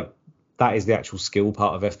 that is the actual skill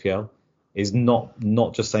part of FPL, is not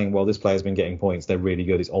just saying, well, this player's been getting points, they're really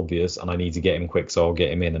good, it's obvious, and I need to get him quick, so I'll get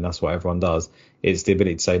him in, and that's what everyone does. It's the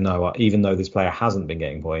ability to say, no, even though this player hasn't been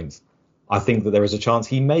getting points, I think that there is a chance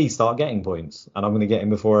he may start getting points, and I'm going to get him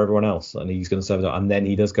before everyone else, and he's going to serve it up, and then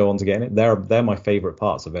he does go on to getting it. They're my favourite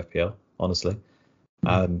parts of FPL, honestly.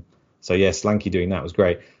 So yeah, Solanke doing that was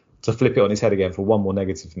great. To flip it on his head again for one more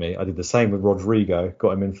negative for me, I did the same with Rodrigo.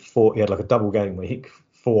 Got him in 4. He had like a double game week,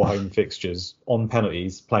 4 home fixtures on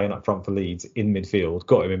penalties, playing up front for Leeds in midfield.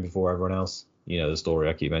 Got him in before everyone else. You know the story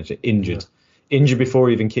I keep mentioning. Injured before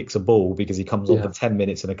he even kicks a ball because he comes on for 10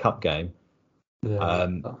 minutes in a cup game.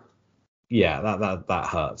 Yeah, that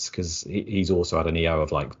hurts because he's also had an EO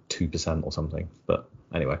of like 2% or something. But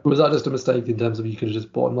anyway. Was that just a mistake in terms of you could have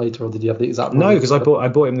just bought him later, or did you have the exact? No, because I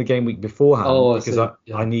bought him the game week beforehand because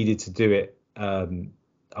I needed to do it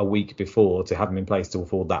a week before to have him in place to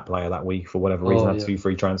afford that player that week for whatever reason. I had 2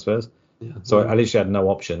 free transfers. Yeah. So I literally had no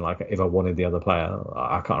option. Like if I wanted the other player,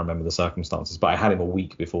 I can't remember the circumstances, but I had him a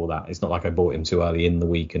week before that. It's not like I bought him too early in the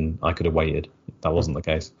week and I could have waited. That wasn't the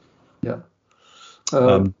case. Yeah.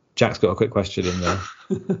 Jack's got a quick question in there.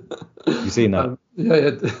 You seen that?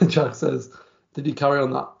 Yeah. Jack says, did you carry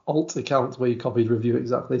on that alt account where you copied review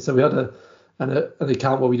exactly? So we had an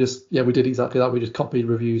account where we did exactly that. We just copied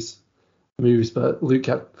reviews moves, but Luke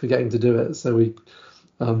kept forgetting to do it, so we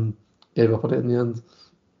gave up on it in the end.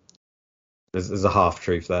 There's a half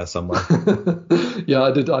truth there somewhere. Yeah,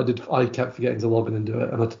 I did. I kept forgetting to log in and do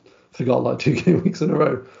it, and I forgot like 2 game weeks in a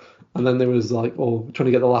row. And then there was like, trying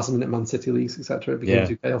to get the last minute Man City leagues, etc. It became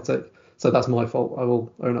too chaotic. So that's my fault. I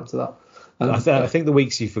will own up to that. I think the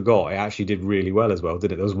weeks you forgot, it actually did really well as well,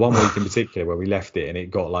 did it? There was one week in particular where we left it and it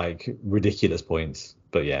got like ridiculous points.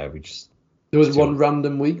 But yeah, there was one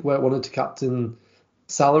random week where I wanted to captain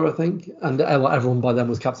Salah, I think, and everyone by then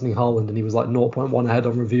was captaining Haaland, and he was like 0.1 ahead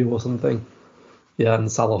on review or something. Yeah,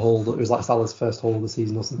 and Salah hauled. It was like Salah's first haul of the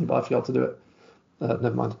season or something, but I forgot to do it.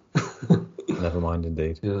 Never mind. Never mind,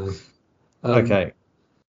 indeed. Yeah. Okay.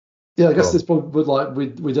 Yeah, I guess this would like we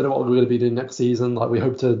don't know what we're going to be doing next season. Like we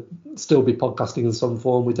hope to still be podcasting in some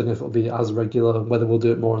form. We don't know if it'll be as regular, whether we'll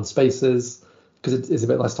do it more on Spaces because it is a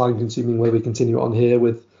bit less time consuming. Where we continue it on here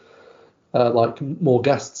with like more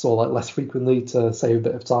guests or like less frequently to save a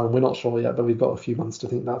bit of time. We're not sure yet, but we've got a few months to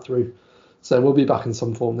think that through. So we'll be back in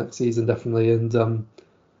some form next season definitely. And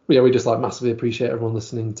we just like massively appreciate everyone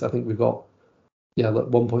listening. I think we've got like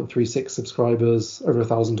 1.36 subscribers, over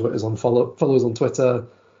 1,000 Twitters on followers on Twitter.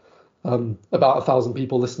 About 1,000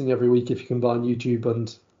 people listening every week if you combine YouTube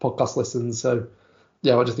and podcast listens. So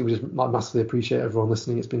I just think we just massively appreciate everyone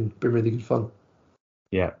listening. It's been really good fun.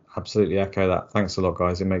 Yeah, absolutely echo that. Thanks a lot,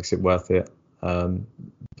 guys. It makes it worth it.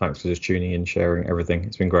 Thanks for just tuning in, sharing everything.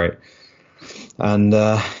 It's been great. And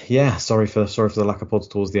sorry for the lack of pods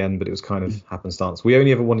towards the end, but it was kind of happenstance. We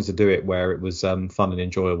only ever wanted to do it where it was fun and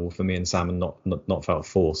enjoyable for me and Sam and not felt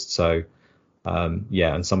forced. So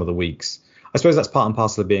and some of the weeks, I suppose that's part and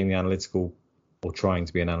parcel of being the analytical, or trying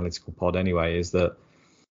to be an analytical pod anyway, is that,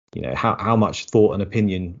 you know, how much thought and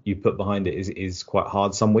opinion you put behind it is quite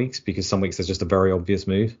hard some weeks, because some weeks there's just a very obvious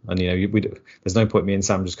move. And, you know, there's no point me and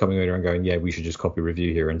Sam just coming over and going, yeah, we should just copy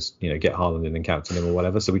review here and, you know, get Haaland in and captain him or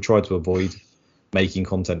whatever. So we try to avoid making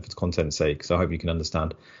content for content's sake. So I hope you can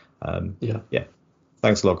understand.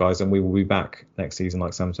 Thanks a lot, guys. And we will be back next season,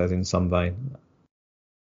 like Sam says, in some vein.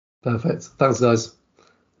 Perfect. Thanks, guys.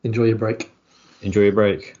 Enjoy your break. Enjoy your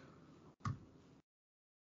break.